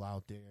apparel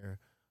out there.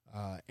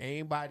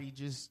 Anybody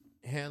just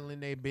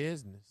handling their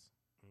business.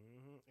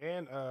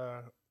 And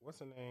what's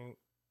the name?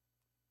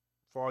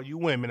 For all you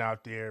women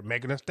out there,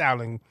 Megan Thee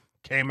Stallion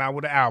came out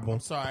with an album. I'm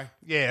sorry.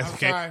 Yeah, I'm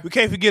okay. sorry. We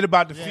can't forget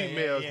about the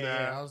females now.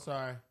 Yeah, I'm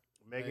sorry.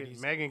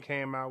 Megan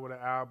came out with an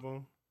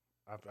album.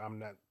 I'm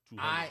not too.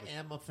 I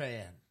am a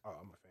fan. Oh,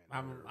 I'm a fan.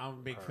 I'm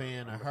a big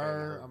fan of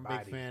her. I'm a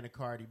big fan of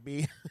Cardi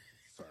B.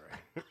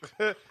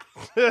 Sorry.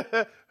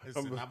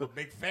 Listen, I'm a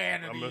big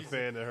fan of I'm these. a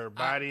fan of her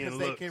body and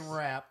looks. Because they can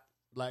rap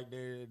like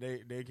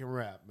they can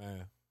rap,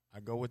 man. I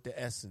go with the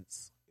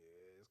essence.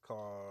 Yeah, it's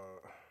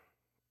called.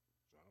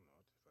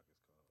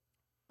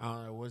 I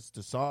don't know what's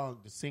the song.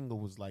 The single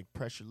was like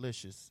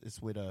Pressurelicious.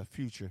 It's with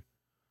Future.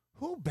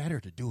 Who better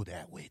to do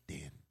that with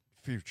than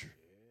Future?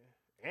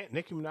 Yeah. And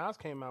Nicki Minaj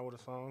came out with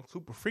a song,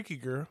 Super Freaky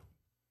Girl.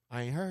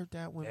 I ain't heard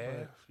that one. Yeah,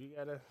 but she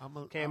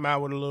came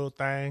out with a little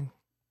thing.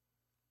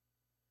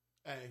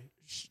 Hey,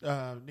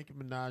 Nicki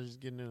Minaj is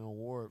getting an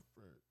award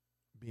for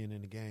being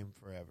in the game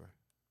forever.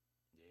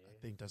 Yeah. I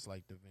think that's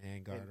like the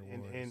Vanguard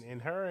Awards.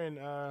 And her and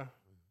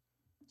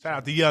shout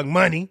out to Young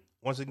Money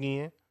once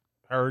again.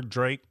 Her,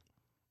 Drake,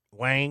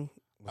 Wayne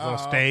was on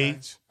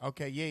stage.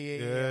 Okay,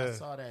 yeah. I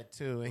saw that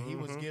too. And he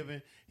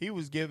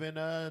was giving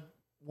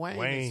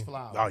Wayne his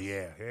flowers. Oh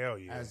yeah, hell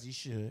yeah, as he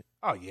should.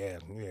 Oh yeah.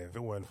 If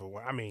it wasn't for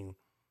Wayne, I mean,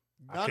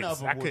 none of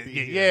them would be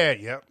here. Yeah,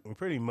 yep,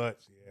 pretty much.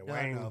 Yeah,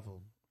 None of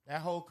them.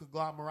 That whole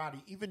conglomerate,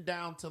 even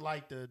down to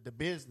like the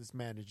business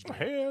manager.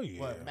 Hell yeah.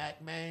 What,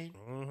 Mac Main?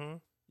 Mm-hmm.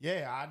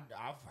 Yeah,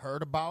 I've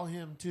heard about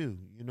him too.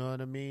 You know what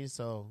I mean?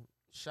 So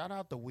shout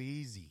out to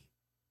Weezy.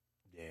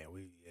 Yeah,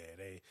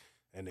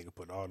 that nigga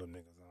put all them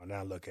niggas on.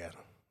 Now look at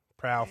him.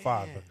 Proud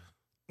father.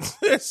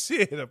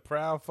 Shit, a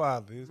proud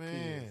father. His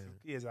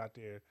kids out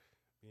there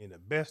being the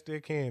best they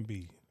can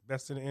be.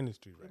 Best in the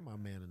industry, right? Give my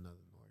man another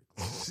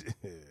noise.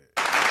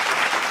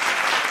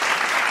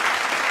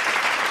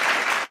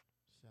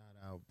 Shout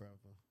out,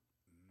 brother.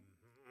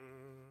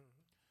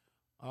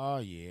 Oh,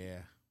 yeah.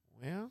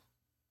 Well,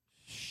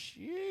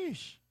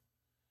 sheesh.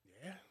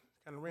 Yeah,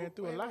 kind of ran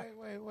through a lot.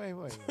 Wait.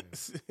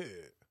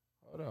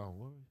 Hold on.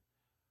 What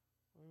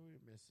are we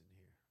missing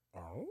here?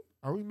 Oh?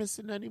 Are we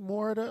missing any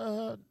more of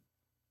the...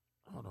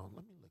 hold on.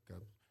 Let me look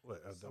up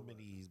some of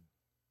these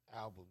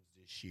albums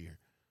this year.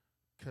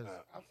 Because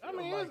I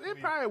mean, it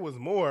probably was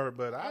more,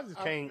 but I just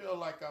can't... I feel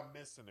like I'm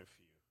missing a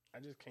few. I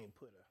just can't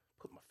put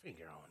my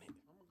finger on it.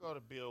 I'm going to go to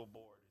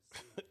Billboard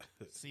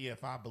and see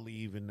if I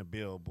believe in the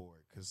Billboard.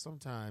 Because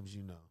sometimes,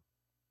 they're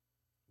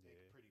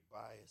pretty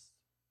biased.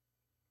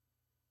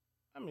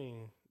 I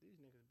mean, these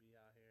niggas be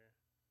out here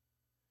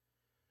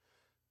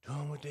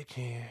doing what they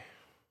can.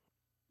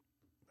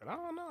 But I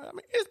don't know. I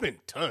mean, it's been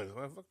tons.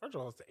 First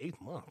of all, it's the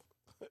 8th month.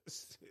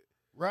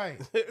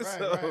 Right.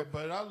 So,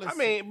 But I listen. I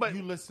mean, but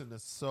you listen to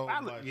so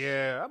much.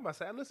 Yeah, I'm about to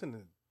say I listen to.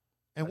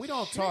 And we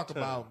don't shit talk ton.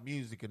 about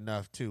music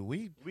enough too.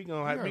 We We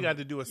got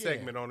to do a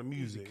segment on the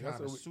music. music That's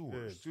what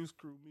connoisseurs. Juice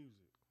Crew music.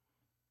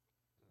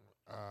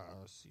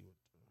 let's see what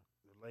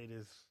The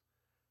latest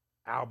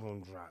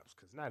album drops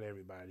because not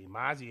everybody.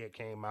 Mozzie had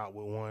came out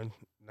with one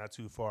not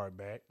too far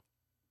back.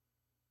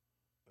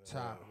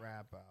 top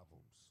rap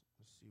albums.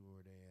 Let's see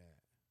where they at.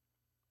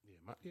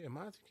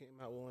 Mozzie came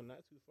out with one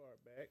not too far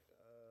back.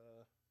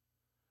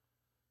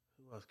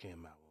 Who else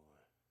came out with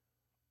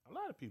one? A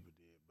lot of people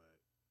did, but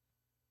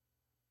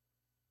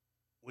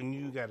when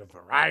you got a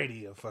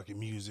variety of fucking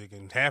music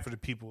and half of the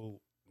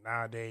people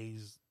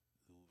nowadays,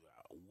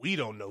 we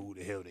don't know who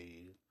the hell they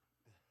is.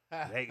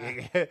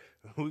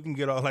 We can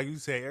get all, like you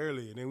say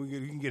earlier, and then we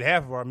can get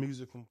half of our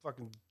music from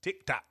fucking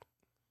TikTok.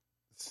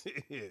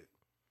 Shit.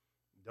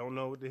 Don't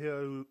know what the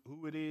hell,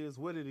 who it is,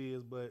 what it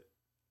is, but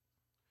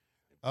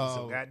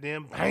some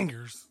goddamn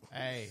bangers.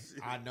 Hey,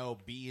 I know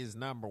B is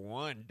number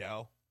one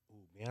though.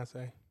 Ooh,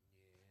 Beyonce?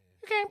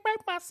 You can't break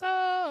my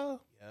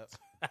soul. Yep.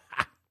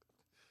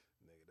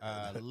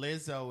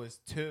 Lizzo is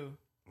 2.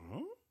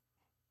 Mhm.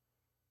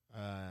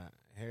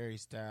 Harry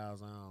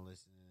Styles, I don't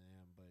listen to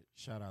him, but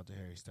shout out to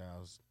Harry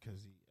Styles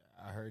because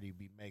I heard he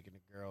be making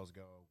the girls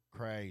go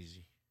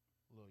crazy.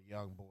 Little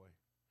young boy.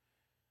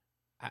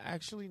 I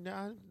actually no, I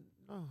haven't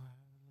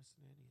listened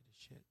to any of this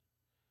shit.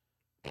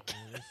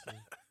 Listen,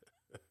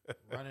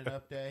 running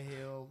up that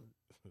hill,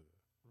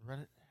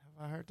 have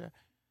I heard that?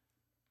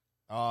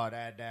 Oh,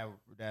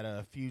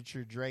 that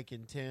Future Drake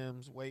and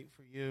Tim's Wait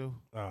for You.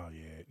 Oh,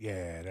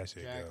 yeah, that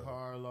shit Jack good.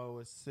 Harlow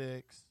is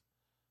 6.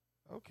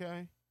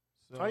 Okay.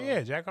 So Oh,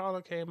 yeah, Jack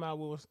Harlow came out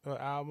with an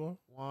album.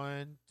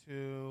 1,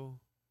 2.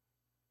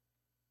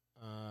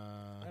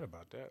 Right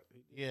about that.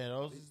 Yeah,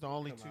 those is the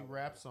only come 2 out with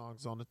rap that.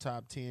 songs on the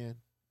top 10.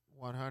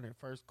 100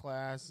 First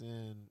Class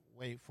and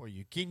Wait for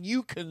You. Can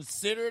you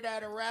consider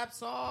that a rap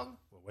song?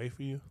 Well, Wait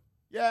for You?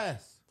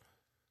 Yes.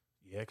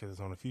 Yeah, because it's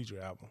on the Future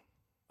album.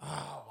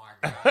 Oh my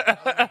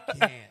God. No, you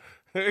can't.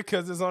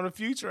 Because it's on the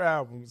Future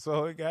album,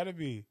 so it got to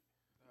be.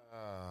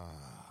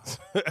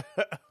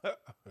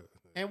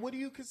 And what do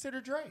you consider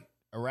Drake?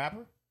 A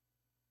rapper?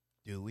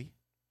 Do we?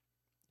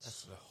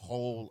 That's a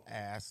whole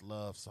ass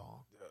love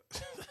song.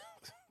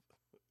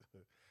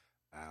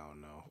 I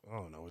don't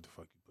know what the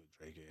fuck you put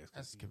Drake as.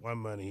 That's One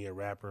money he a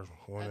rapper,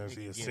 one That is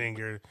he nigga a get-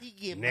 singer. He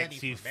get Next money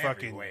he's from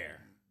fucking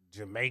everywhere.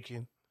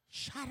 Jamaican.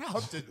 Shout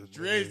out to He's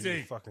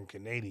Drizzy. fucking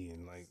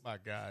Canadian. Like, My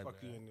God, fuck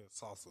you man. in the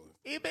salsa.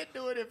 He been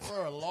doing it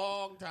for a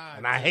long time.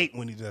 And I hate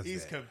when he does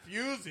He's that.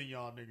 confusing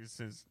y'all niggas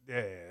since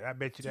Yeah, I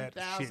bet you that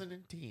shit,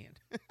 2010.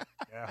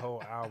 that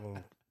whole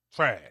album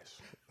trash.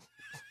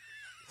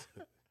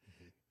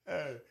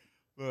 Hey,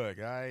 look,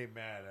 I ain't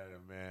mad at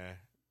him, man.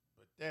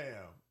 But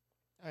damn,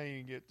 I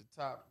ain't get the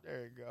top.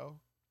 There you go.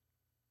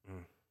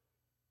 Mm.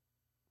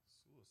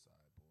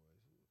 Suicide Boys.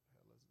 Who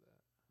the hell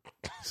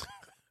is that?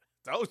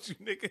 Told you,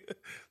 nigga.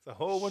 It's a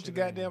whole bunch of Shit.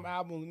 goddamn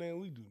albums, man.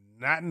 We do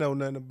not know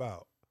nothing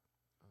about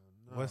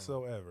No,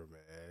 whatsoever,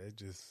 man. It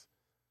just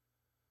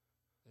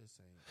This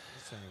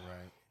ain't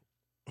right.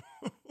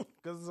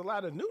 because there's a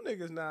lot of new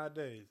niggas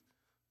nowadays.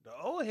 The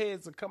old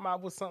heads will come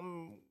out with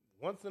something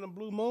once in a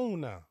blue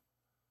moon now,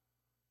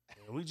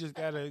 and we just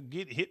gotta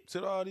get hip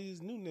to all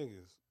these new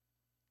niggas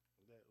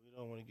that we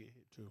don't want to get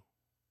hip to.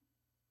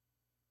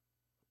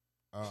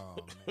 Oh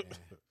man,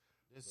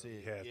 this But we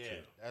is have yeah.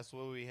 to. That's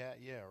what we had.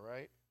 Yeah,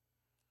 right.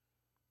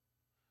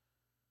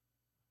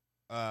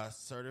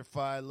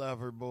 Certified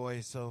Lover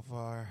Boy so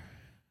far.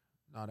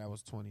 No, that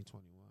was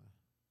 2021.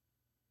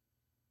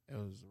 It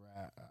was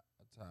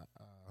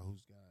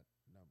who's got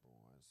number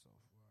 1 so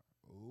far?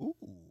 Ooh,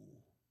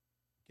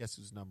 guess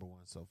who's number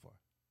 1 so far?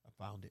 I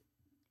found it.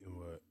 And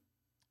what?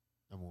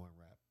 Number 1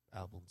 rap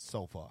album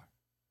so far.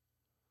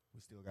 We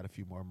still got a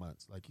few more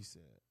months, like you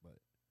said, but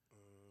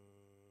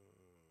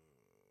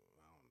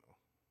I don't know.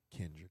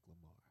 Kendrick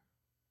Lamar.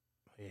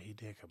 Yeah, he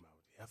did come out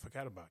with it. I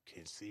forgot about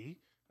Kid. See,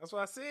 that's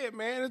what I said,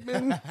 man. It's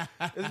been a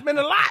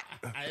lot.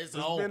 It's It's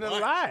a whole been a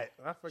bunch. lot.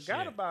 I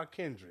forgot Shit. about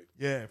Kendrick.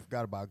 Yeah,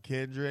 forgot about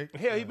Kendrick.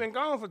 Hell, he been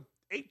gone for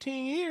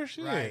 18 years.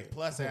 Shit. Right.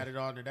 Plus added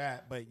on to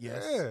that, but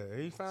yes, Yeah,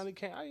 he finally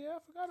came. Oh, yeah, I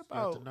forgot got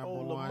about the number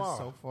old 1 Lamar.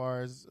 so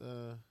far as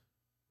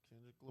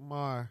Kendrick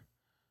Lamar.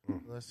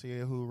 Mm. Let's see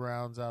who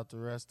rounds out the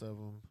rest of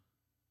them.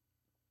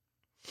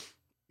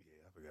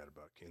 Yeah, I forgot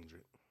about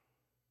Kendrick.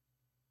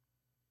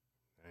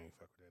 I ain't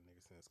fuck with that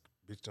nigga since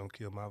Bitch Don't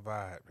Kill My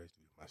Vibe. That used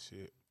to be my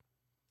shit.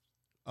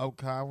 Oh,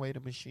 Conway the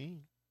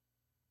Machine.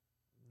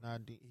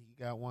 He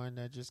got one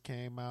that just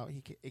came out.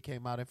 It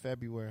came out in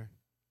February.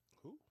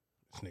 Who?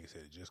 This nigga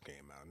said it just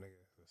came out,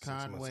 nigga. 6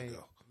 Conway, months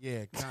ago.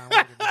 yeah,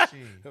 Conway the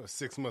Machine. That was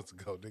 6 months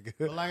ago, nigga.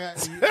 But like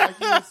you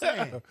were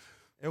saying,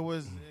 it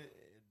was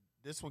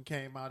this one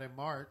came out in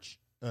March.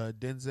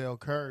 Denzel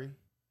Curry.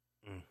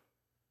 Mm.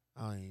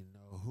 I don't even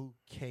know who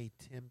K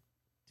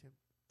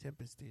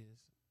Tempest is.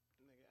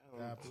 Nigga, I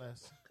God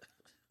bless.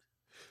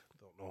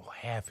 Don't know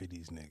half of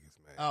these niggas,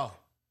 man. Oh,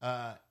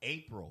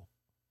 April.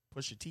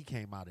 Pusha T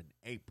came out in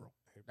April.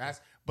 That's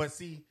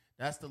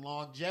the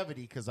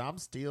longevity because I'm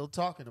still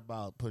talking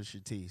about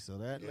Pusha T. So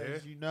that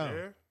lets you know.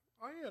 Yeah.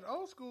 Oh yeah, the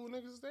old school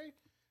niggas they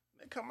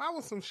come out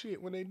with some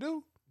shit when they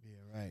do.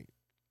 Yeah, right.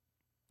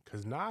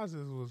 Cause Nas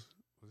was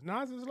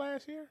Nas's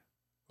last year,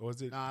 or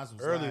was it Nas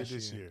was earlier last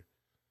this year. year?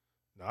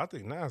 No, I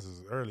think Nas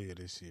was earlier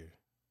this year.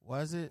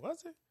 Was it?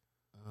 Was it?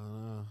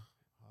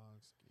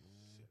 Hogskin.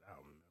 Shit, I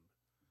don't remember.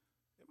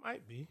 It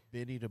might be.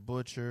 Benny the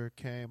Butcher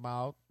came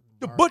out.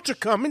 The March. Butcher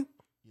coming.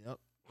 Yep.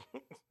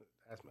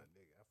 That's my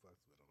nigga. I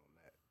fucks with him on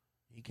that.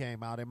 He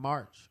came out in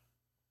March.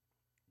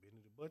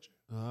 Benny the Butcher.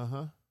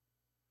 Uh-huh.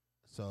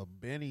 So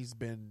Benny's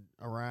been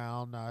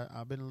around.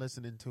 I've been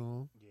listening to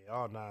him. Yeah,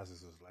 all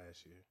Nas's was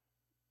last year.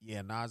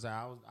 Yeah, Nas.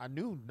 I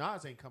knew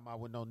Nas ain't come out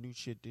with no new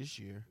shit this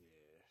year.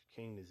 Yeah,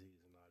 King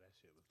Disease and all that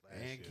shit was last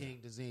And year. King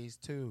Disease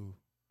too.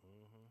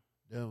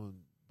 Mm-hmm.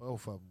 Them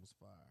both of them was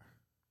fire.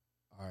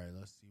 All right,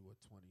 let's see what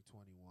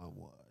 2021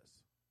 was.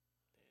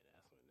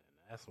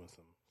 Yeah, that's when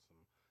some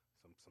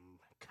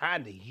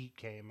kind of heat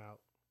came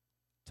out.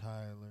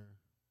 Tyler.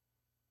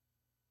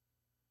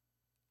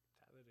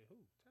 Tyler the who?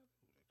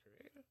 Tyler the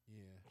Creator?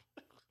 Yeah.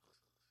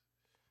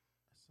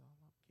 That's all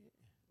I'm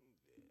getting.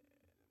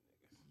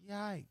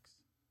 Yikes.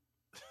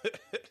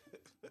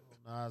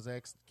 Nas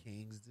X,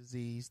 King's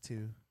Disease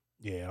too.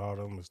 Yeah, all of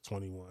them was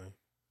 21. Man,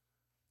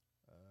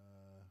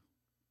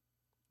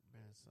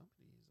 some of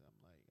these I'm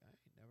like, I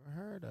ain't never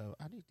heard of.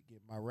 I need to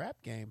get my rap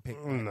game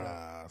picked back up.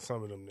 Nah,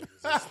 some of them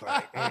niggas is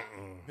like,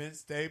 Vince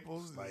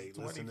Staples It's like is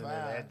listening to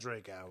 25. that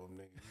Drake album,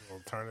 nigga. You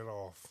gonna turn it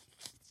off.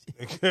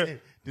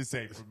 This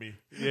ain't for me.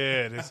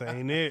 Yeah, this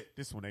ain't it.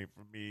 This one ain't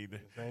for me either.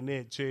 This ain't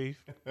it,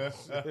 Chief.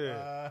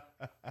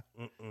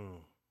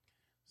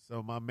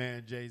 So my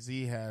man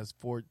Jay-Z has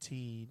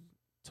 14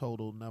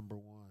 total number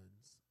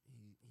ones.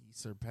 He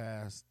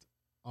surpassed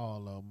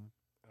all of them.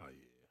 Oh,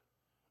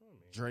 yeah. Oh,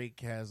 man.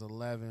 Drake has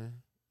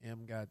 11.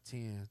 M got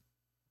 10.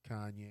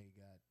 Kanye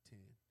got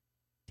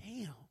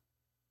 10.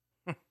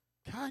 Damn.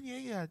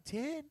 Kanye got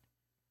 10?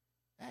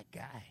 That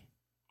guy.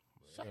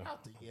 Shout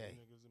out to Ye.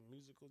 Nigga's a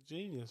musical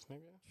genius,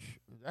 nigga.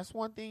 That's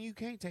one thing you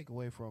can't take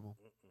away from him.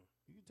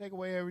 You can take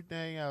away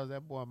everything else.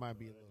 That boy might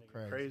be a little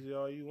crazy. Crazy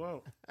all you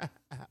want.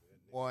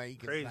 Boy, he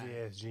can Crazy sing.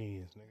 ass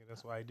genius, nigga.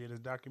 That's why he did his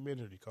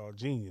documentary called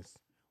Genius.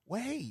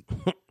 Wait.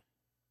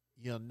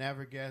 You'll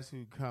never guess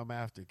who come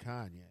after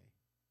Kanye.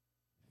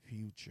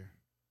 Future.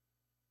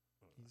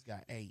 He's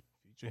got 8.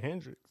 Future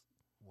Hendrix.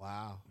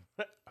 Wow.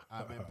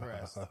 I'm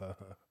impressed.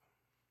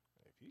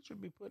 Future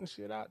be putting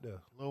shit out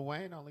there. Lil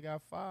Wayne only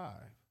got 5.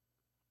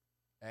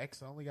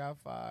 X only got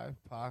 5.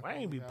 Pac I ain't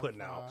only be got putting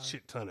 5. out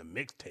shit ton of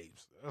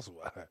mixtapes. That's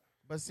why.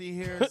 But see,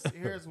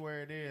 here's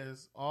where it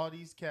is. All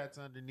these cats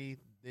underneath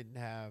didn't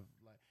have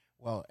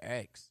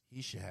X.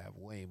 He should have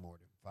way more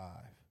than 5.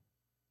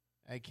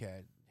 That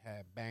cat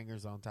had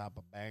bangers on top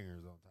of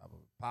bangers on top of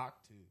it. Pac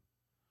too.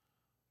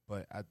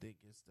 But I think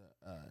it's the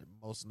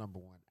most number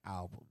 1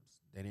 albums.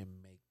 They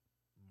didn't make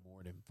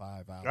more than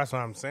 5 albums. That's what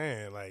I'm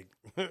saying. Like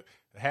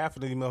half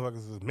of these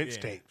motherfuckers is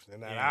mixtapes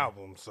and that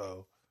album.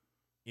 So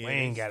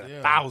Wayne got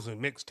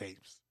 1,000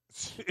 mixtapes.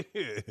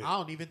 I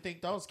don't even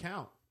think those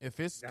count. If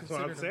it's That's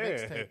what I'm considered a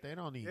saying. mixtape, they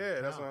don't even Yeah,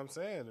 count. that's what I'm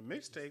saying. The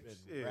mixtapes.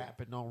 Yeah.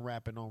 Rapping on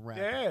rapping on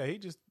rapping. Yeah,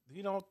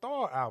 he don't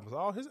throw out albums.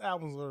 All his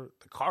albums are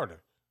the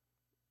Carter.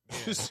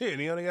 Yeah. Shit,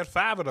 he only got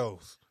 5 of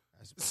those.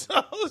 That's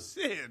So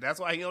shit, that's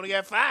why he only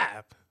got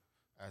 5.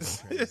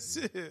 crazy.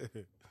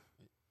 Shit.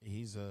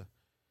 He's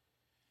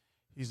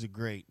a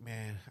great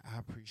man. I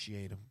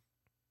appreciate him.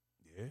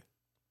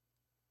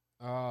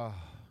 Yeah.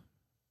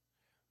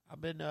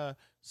 I've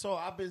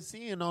been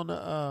seeing on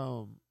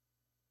the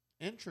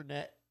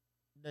intranet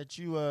that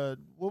you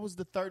what was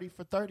the 30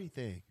 for 30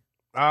 thing?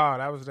 Oh,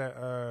 that was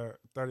that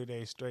 30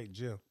 days straight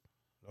gym.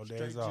 No Straight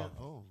days off. gym?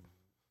 Oh.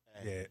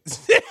 Yeah. Hey.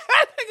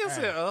 I think I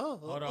said, oh.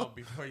 Hold on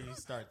before you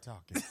start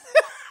talking.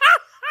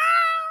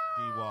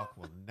 D-Walk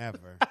will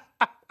never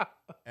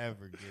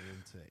ever get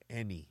into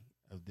any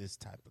of this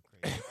type of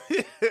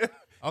crazy.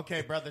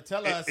 Okay, brother,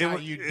 tell us how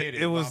you did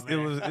it. It was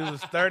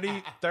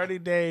 30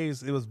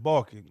 days. It was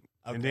bulking,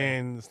 Okay. and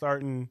then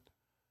starting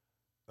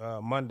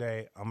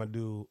Monday, I'm gonna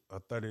do a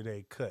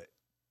 30-day cut.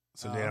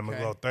 So then I'm gonna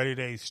okay. go 30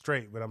 days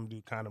straight, but I'm gonna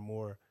do kind of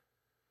more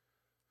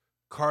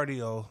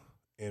cardio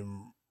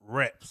and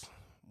reps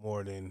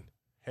more than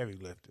heavy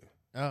lifting.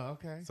 Oh,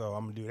 okay. So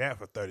I'm gonna do that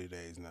for 30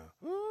 days now.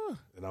 Ooh.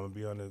 And I'm gonna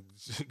be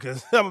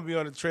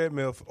on the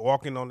treadmill,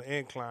 walking on the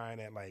incline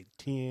at like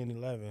 10,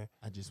 11.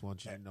 I just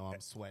want you to know I'm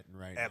sweating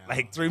right At now.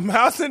 like 3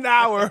 miles an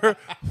hour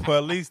for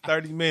at least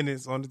 30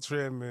 minutes on the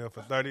treadmill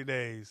for 30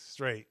 days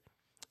straight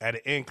at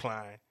an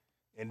incline.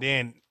 And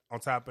then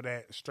on top of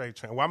that, strength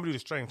training. Well, I'm going to do the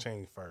strength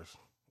training first,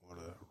 or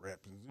the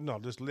reps.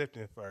 Just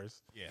lifting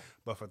first. Yeah.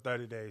 But for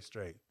 30 days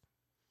straight.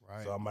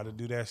 Right. So I'm about to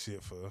do that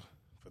shit for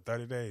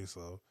 30 days.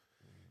 So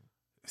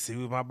see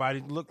what my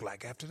body look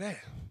like after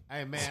that.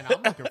 Hey man,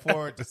 I'm looking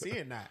forward to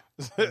seeing that.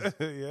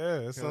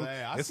 Yeah, it's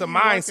I a see you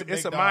mindset. working,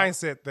 It's a big dog.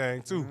 mindset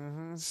thing too.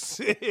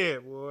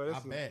 Shit, boy. I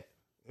bet.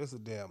 It's a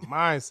damn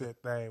mindset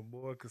thing,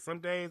 boy. Because some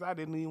days I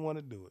didn't even want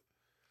to do it.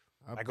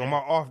 I Like bet. on my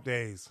off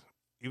days,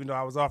 even though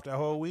I was off that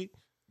whole week,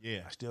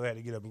 Yeah. I still had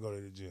to get up and go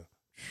to the gym.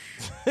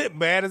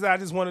 Bad as I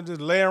just wanted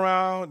to lay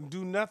around and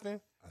do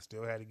nothing, I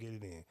still had to get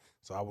it in.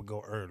 So I would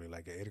go early,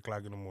 like at 8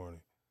 o'clock in the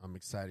morning. I'm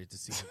excited to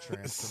see the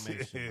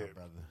transformation, my Shit.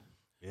 brother.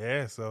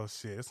 Yeah, so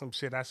shit, it's some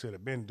shit I should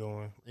have been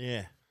doing.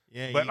 Yeah.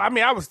 Yeah. But I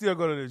mean, I would still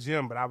go to the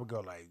gym, but I would go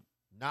like,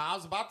 I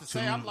was about to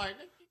say, I'm like,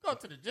 you go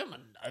to the gym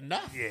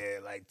enough. yeah,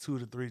 like 2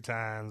 to 3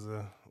 times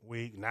a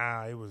week.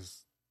 Now it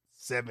was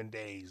 7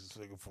 days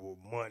nigga, for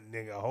a month,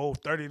 nigga, a whole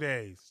 30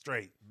 days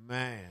straight.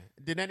 Man.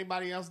 Did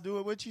anybody else do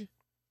it with you?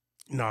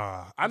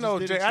 Nah, I just know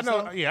did it Jake. I know.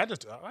 yourself?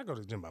 Yeah, I go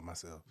to the gym by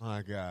myself.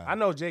 My God. I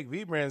know Jake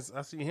Vibrans.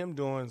 I see him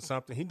doing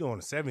something. He doing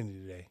a 70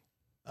 today.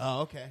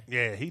 Oh, okay.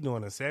 Yeah, he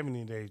doing a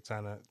 70 day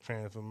trying to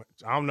transform.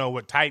 I don't know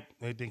what type.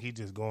 They think he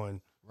just going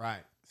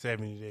Right.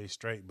 70 days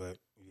straight. But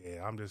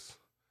yeah, I'm just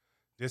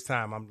this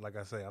time. I'm like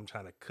I say, I'm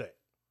trying to cut.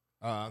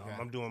 Oh, okay.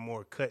 I'm doing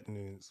more cutting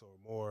and so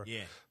more.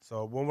 Yeah.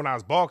 So when I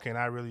was bulking,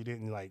 I really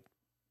didn't like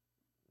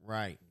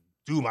Right.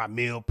 do my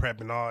meal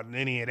prep and all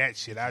any of that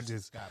shit. I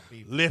just Got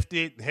beef.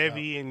 lifted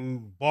heavy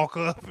and bulk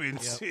up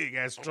and Yep. shit,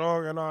 got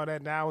strong and all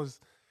that. Now it's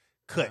Time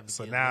cut. to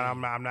So get now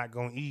lean. I'm not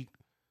gonna eat.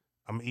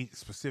 I'm gonna eat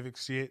specific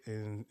shit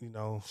and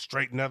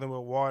straight nothing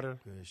but water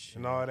Good shit.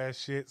 and all that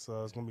shit.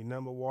 So it's gonna be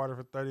nothing but water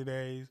for 30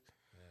 days.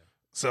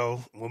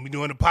 So when we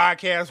doing the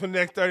podcast for the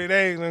next 30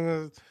 days,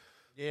 nigga,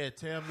 Yeah,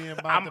 tell me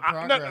about I'm the I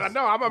progress.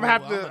 know I'm gonna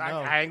have to. I'ma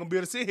know. I ain't gonna be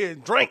able to sit here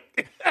and drink.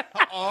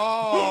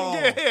 Oh.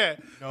 Yeah,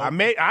 No. I'm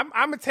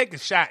gonna take a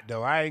shot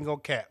though. I ain't gonna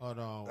cap. Hold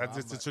on. That's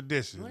just a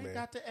tradition, You ain't man.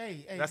 got to,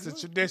 hey, That's you, a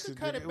tradition. You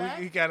can cut it We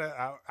back.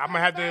 gotta. I'm gonna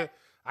have to.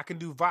 I can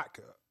do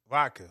vodka.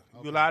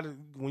 You allowed to,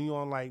 when you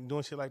on like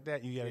doing shit like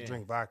that, you gotta Yeah.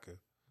 drink vodka.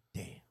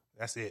 Damn.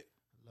 That's it.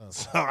 Love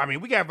So I mean,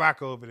 we got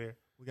vodka over there,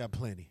 We got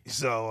plenty.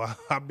 so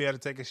I'll be able to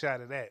take a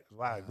shot of that.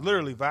 Like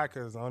literally,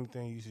 vodka is the only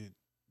thing you should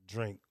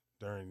drink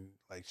during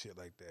like shit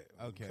like that.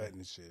 when you Okay. cutting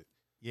and shit.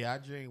 Yeah, I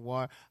drink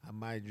water. I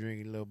might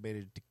drink a little bit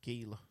of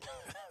tequila.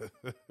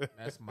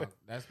 That's my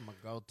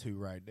go-to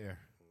right there.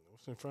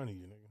 What's in front of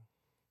you,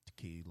 nigga?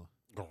 Tequila.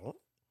 Go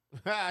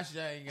I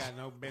sure ain't got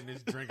no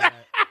business drinking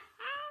that.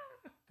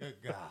 Good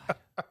God.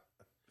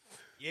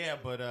 Yeah,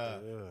 but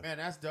man,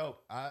 that's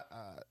dope. I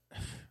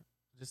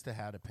just to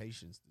have the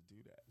patience to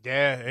do that.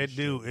 Yeah, it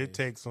do. Shit, It man.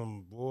 takes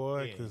some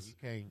boy, Yeah, because you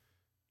can't.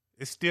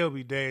 it still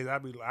be days. I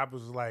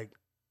was like,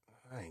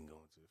 I ain't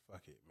going to.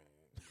 Fuck it,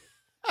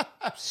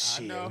 man.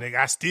 Shit, know.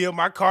 nigga.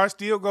 My car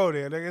still go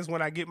there. Nigga, it's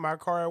when I get my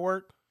car at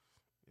work.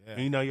 Yeah.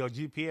 And, your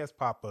GPS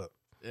pop up.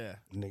 Yeah.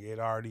 Nigga, it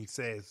already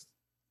says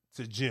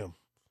to gym.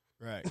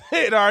 Right.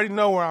 It already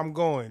know where I'm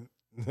going.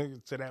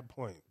 Nigga, to that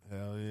point.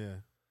 Hell yeah.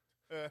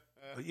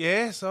 But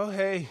yeah, so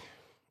hey,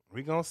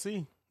 we gonna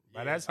see.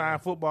 By Yeah, that time,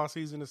 football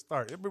season is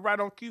start. It'll be right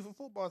on cue for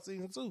football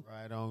season too.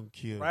 Right on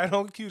cue. Right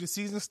on cue. The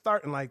season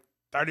start in like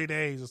 30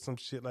 days or some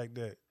shit like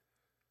that.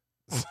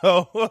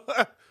 So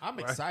I'm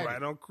excited.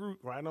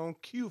 Right on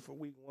cue for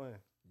week 1.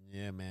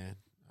 Yeah, man.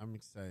 I'm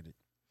excited.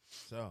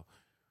 So,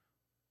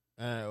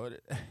 what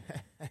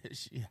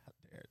she out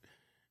there.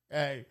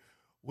 Hey,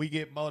 we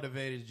get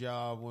motivated,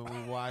 y'all, when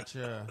we watch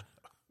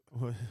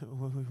when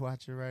we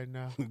watch it right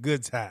now.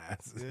 Good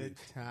times. Good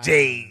time.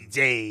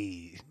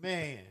 J.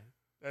 Man,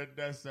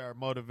 that's our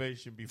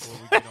motivation before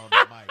we get on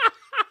the mic.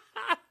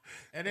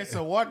 And it's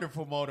a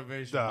wonderful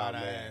motivation, Nah, might I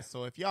man. add.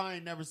 So if y'all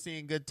ain't never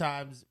seen Good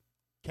Times,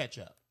 catch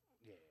up.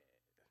 Yeah.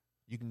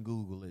 You can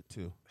Google it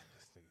too.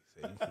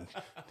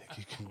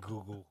 You can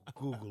Google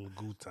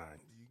good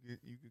times. You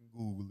can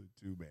Google it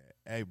too, man.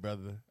 Hey,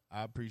 brother,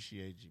 I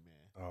appreciate you,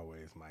 man.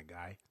 Always, my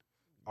guy.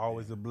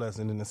 Always a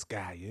blessing in the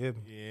sky. You hear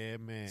me? Yeah,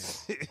 man.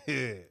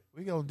 Yeah.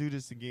 We gonna do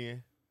this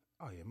again.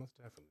 Oh yeah, most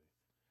definitely.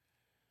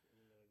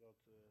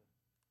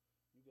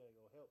 You gotta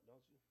go help,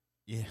 don't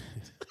you? Yeah.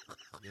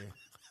 Yeah.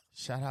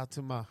 Shout out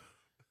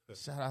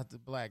to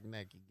Black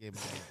Neck. You get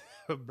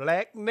me.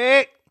 Black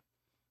Neck.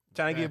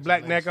 Trying to get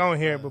Black Neck on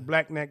here, Congratulations, but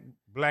Black Neck,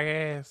 black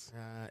ass.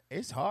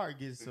 It's hard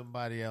getting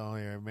somebody on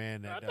here,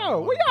 man. I know.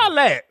 Where y'all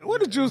at? Where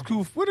the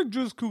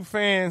Juice Crew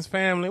fans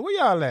family? Where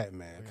y'all at,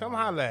 man? Come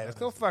holla at us.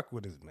 Come fuck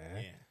with us,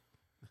 man.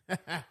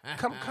 Yeah.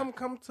 Come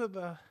to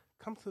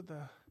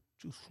the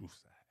Juice Crew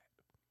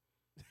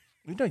side.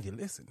 We know you're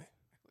listening.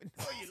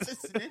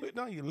 We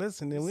know you're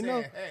listening. We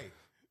know.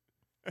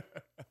 Hey.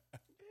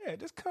 Yeah,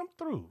 just come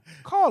through.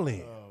 Call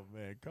in. Oh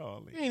man,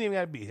 call You ain't even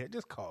gotta be here.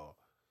 Just call.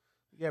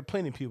 You got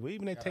plenty of people.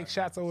 Even they take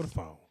shots over the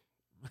phone.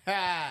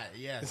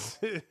 Yes.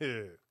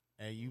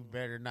 And you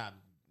better not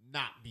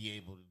be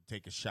able to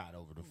take a shot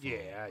over the phone.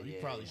 Yeah, You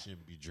yeah, probably yeah.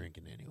 shouldn't be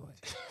drinking anyway.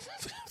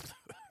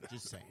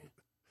 Just saying.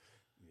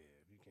 Yeah,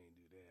 if you can't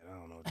do that, I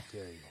don't know what to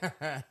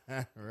tell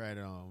you. Right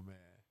on, man.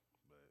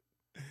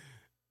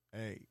 But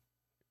hey,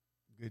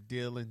 good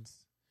dealings.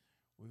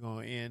 We're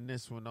gonna end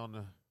this one on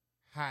a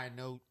high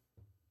note.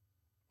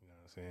 You know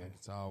what I'm saying? Like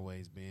it's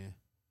always been.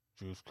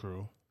 Juice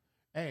Crew.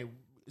 Hey,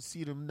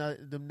 see them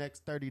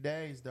next 30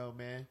 days though,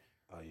 man.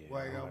 Oh yeah.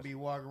 Boy, you gonna be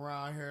walking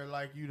around here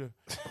like you the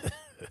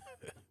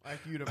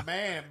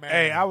man.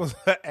 Hey, I was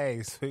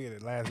speaking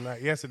of last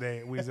night.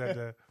 Yesterday we was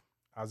I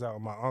was out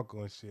with my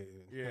uncle and shit.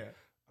 And Yeah.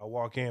 I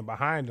walk in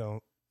behind him.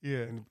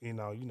 Yeah.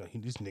 And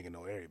this nigga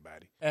know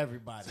everybody.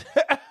 Everybody.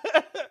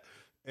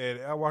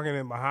 And I walking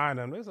in behind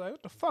them. It's like,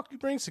 what the fuck? You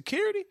bring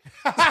security?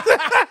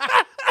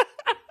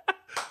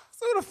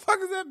 So who the fuck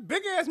is that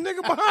big ass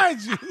nigga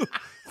behind you?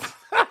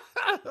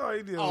 All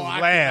he did was I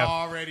laugh. can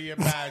already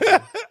imagine.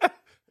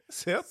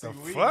 Said, what the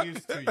We fuck?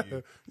 used to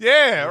you.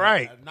 Yeah,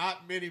 right.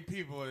 Not many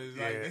people is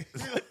Yeah.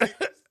 like,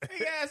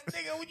 big ass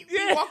nigga, when you be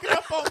walking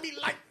up on me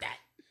like that.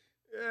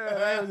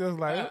 Yeah, I was just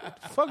like,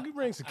 what the fuck? You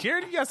bring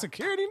security? You got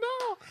security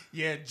now?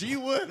 Yeah, G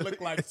Wood look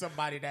like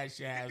somebody that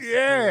should have.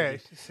 Yeah.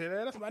 security. She said,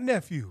 that's my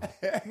nephew.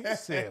 He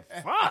said,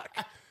 fuck.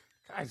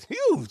 Guy's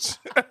huge.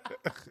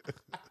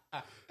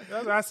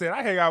 That's what I said.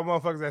 I hang out with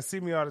motherfuckers that see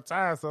me all the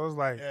time, so it's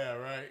like, Yeah,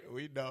 right.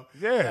 We know.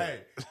 Yeah.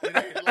 Hey, it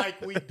ain't like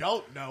we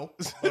don't know,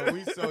 but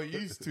we so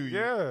used to you.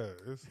 yeah.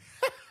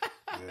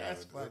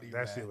 That's funny, That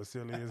man. shit was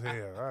silly as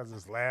hell. I was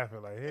just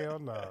laughing like, hell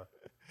no.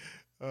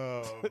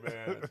 Oh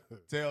man.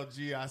 Tell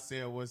G I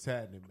said what's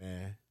happening,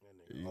 man.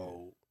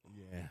 Oh,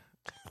 Yeah.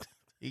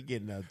 He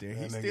getting up there.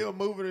 That He's nigga- still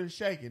moving and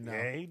shaking now.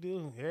 yeah, he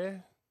do. Yeah.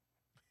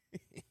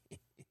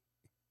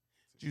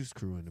 Juice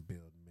Crew in the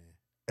building, man.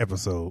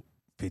 Episode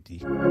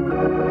 50.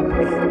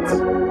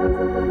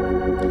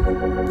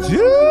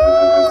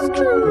 Juice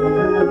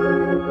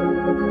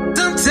Crew.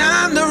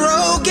 Sometimes the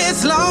road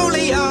gets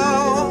lonely,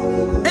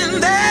 y'all,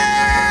 and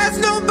there's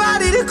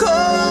nobody to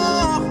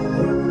call.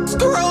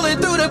 Scrolling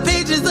through the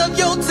pages of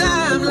your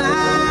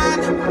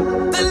timeline,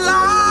 the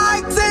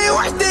likes ain't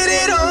worth it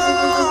at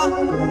all.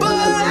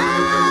 But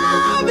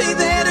I'll be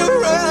there to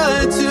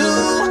run to.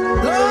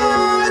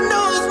 Lord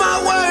knows my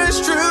word's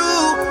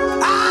true.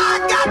 I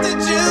got the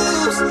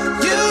juice,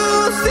 you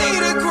see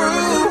the crew.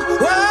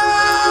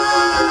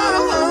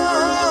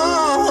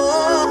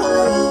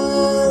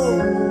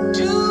 Whoa,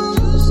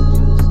 juice.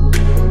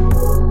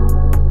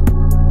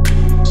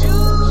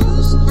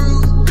 Juice.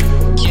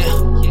 Yeah.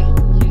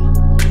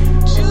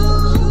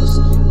 Juice.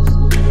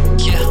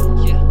 Yeah.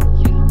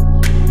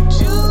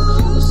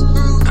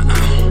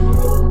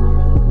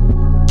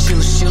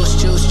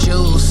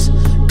 Juice.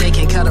 They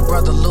can cut a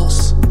brother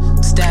loose.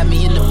 Stab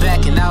me in the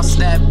back and I'll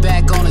snap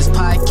back on his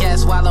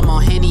podcast while I'm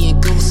on Henny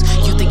and Goose.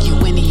 You think you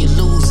win and you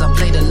lose. I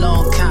played a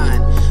long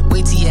kind.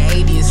 Wait till you're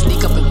 80 and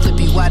sneak up and flip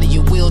you out of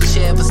your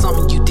wheelchair for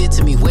something you did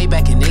to me way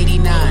back in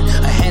 '89.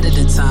 A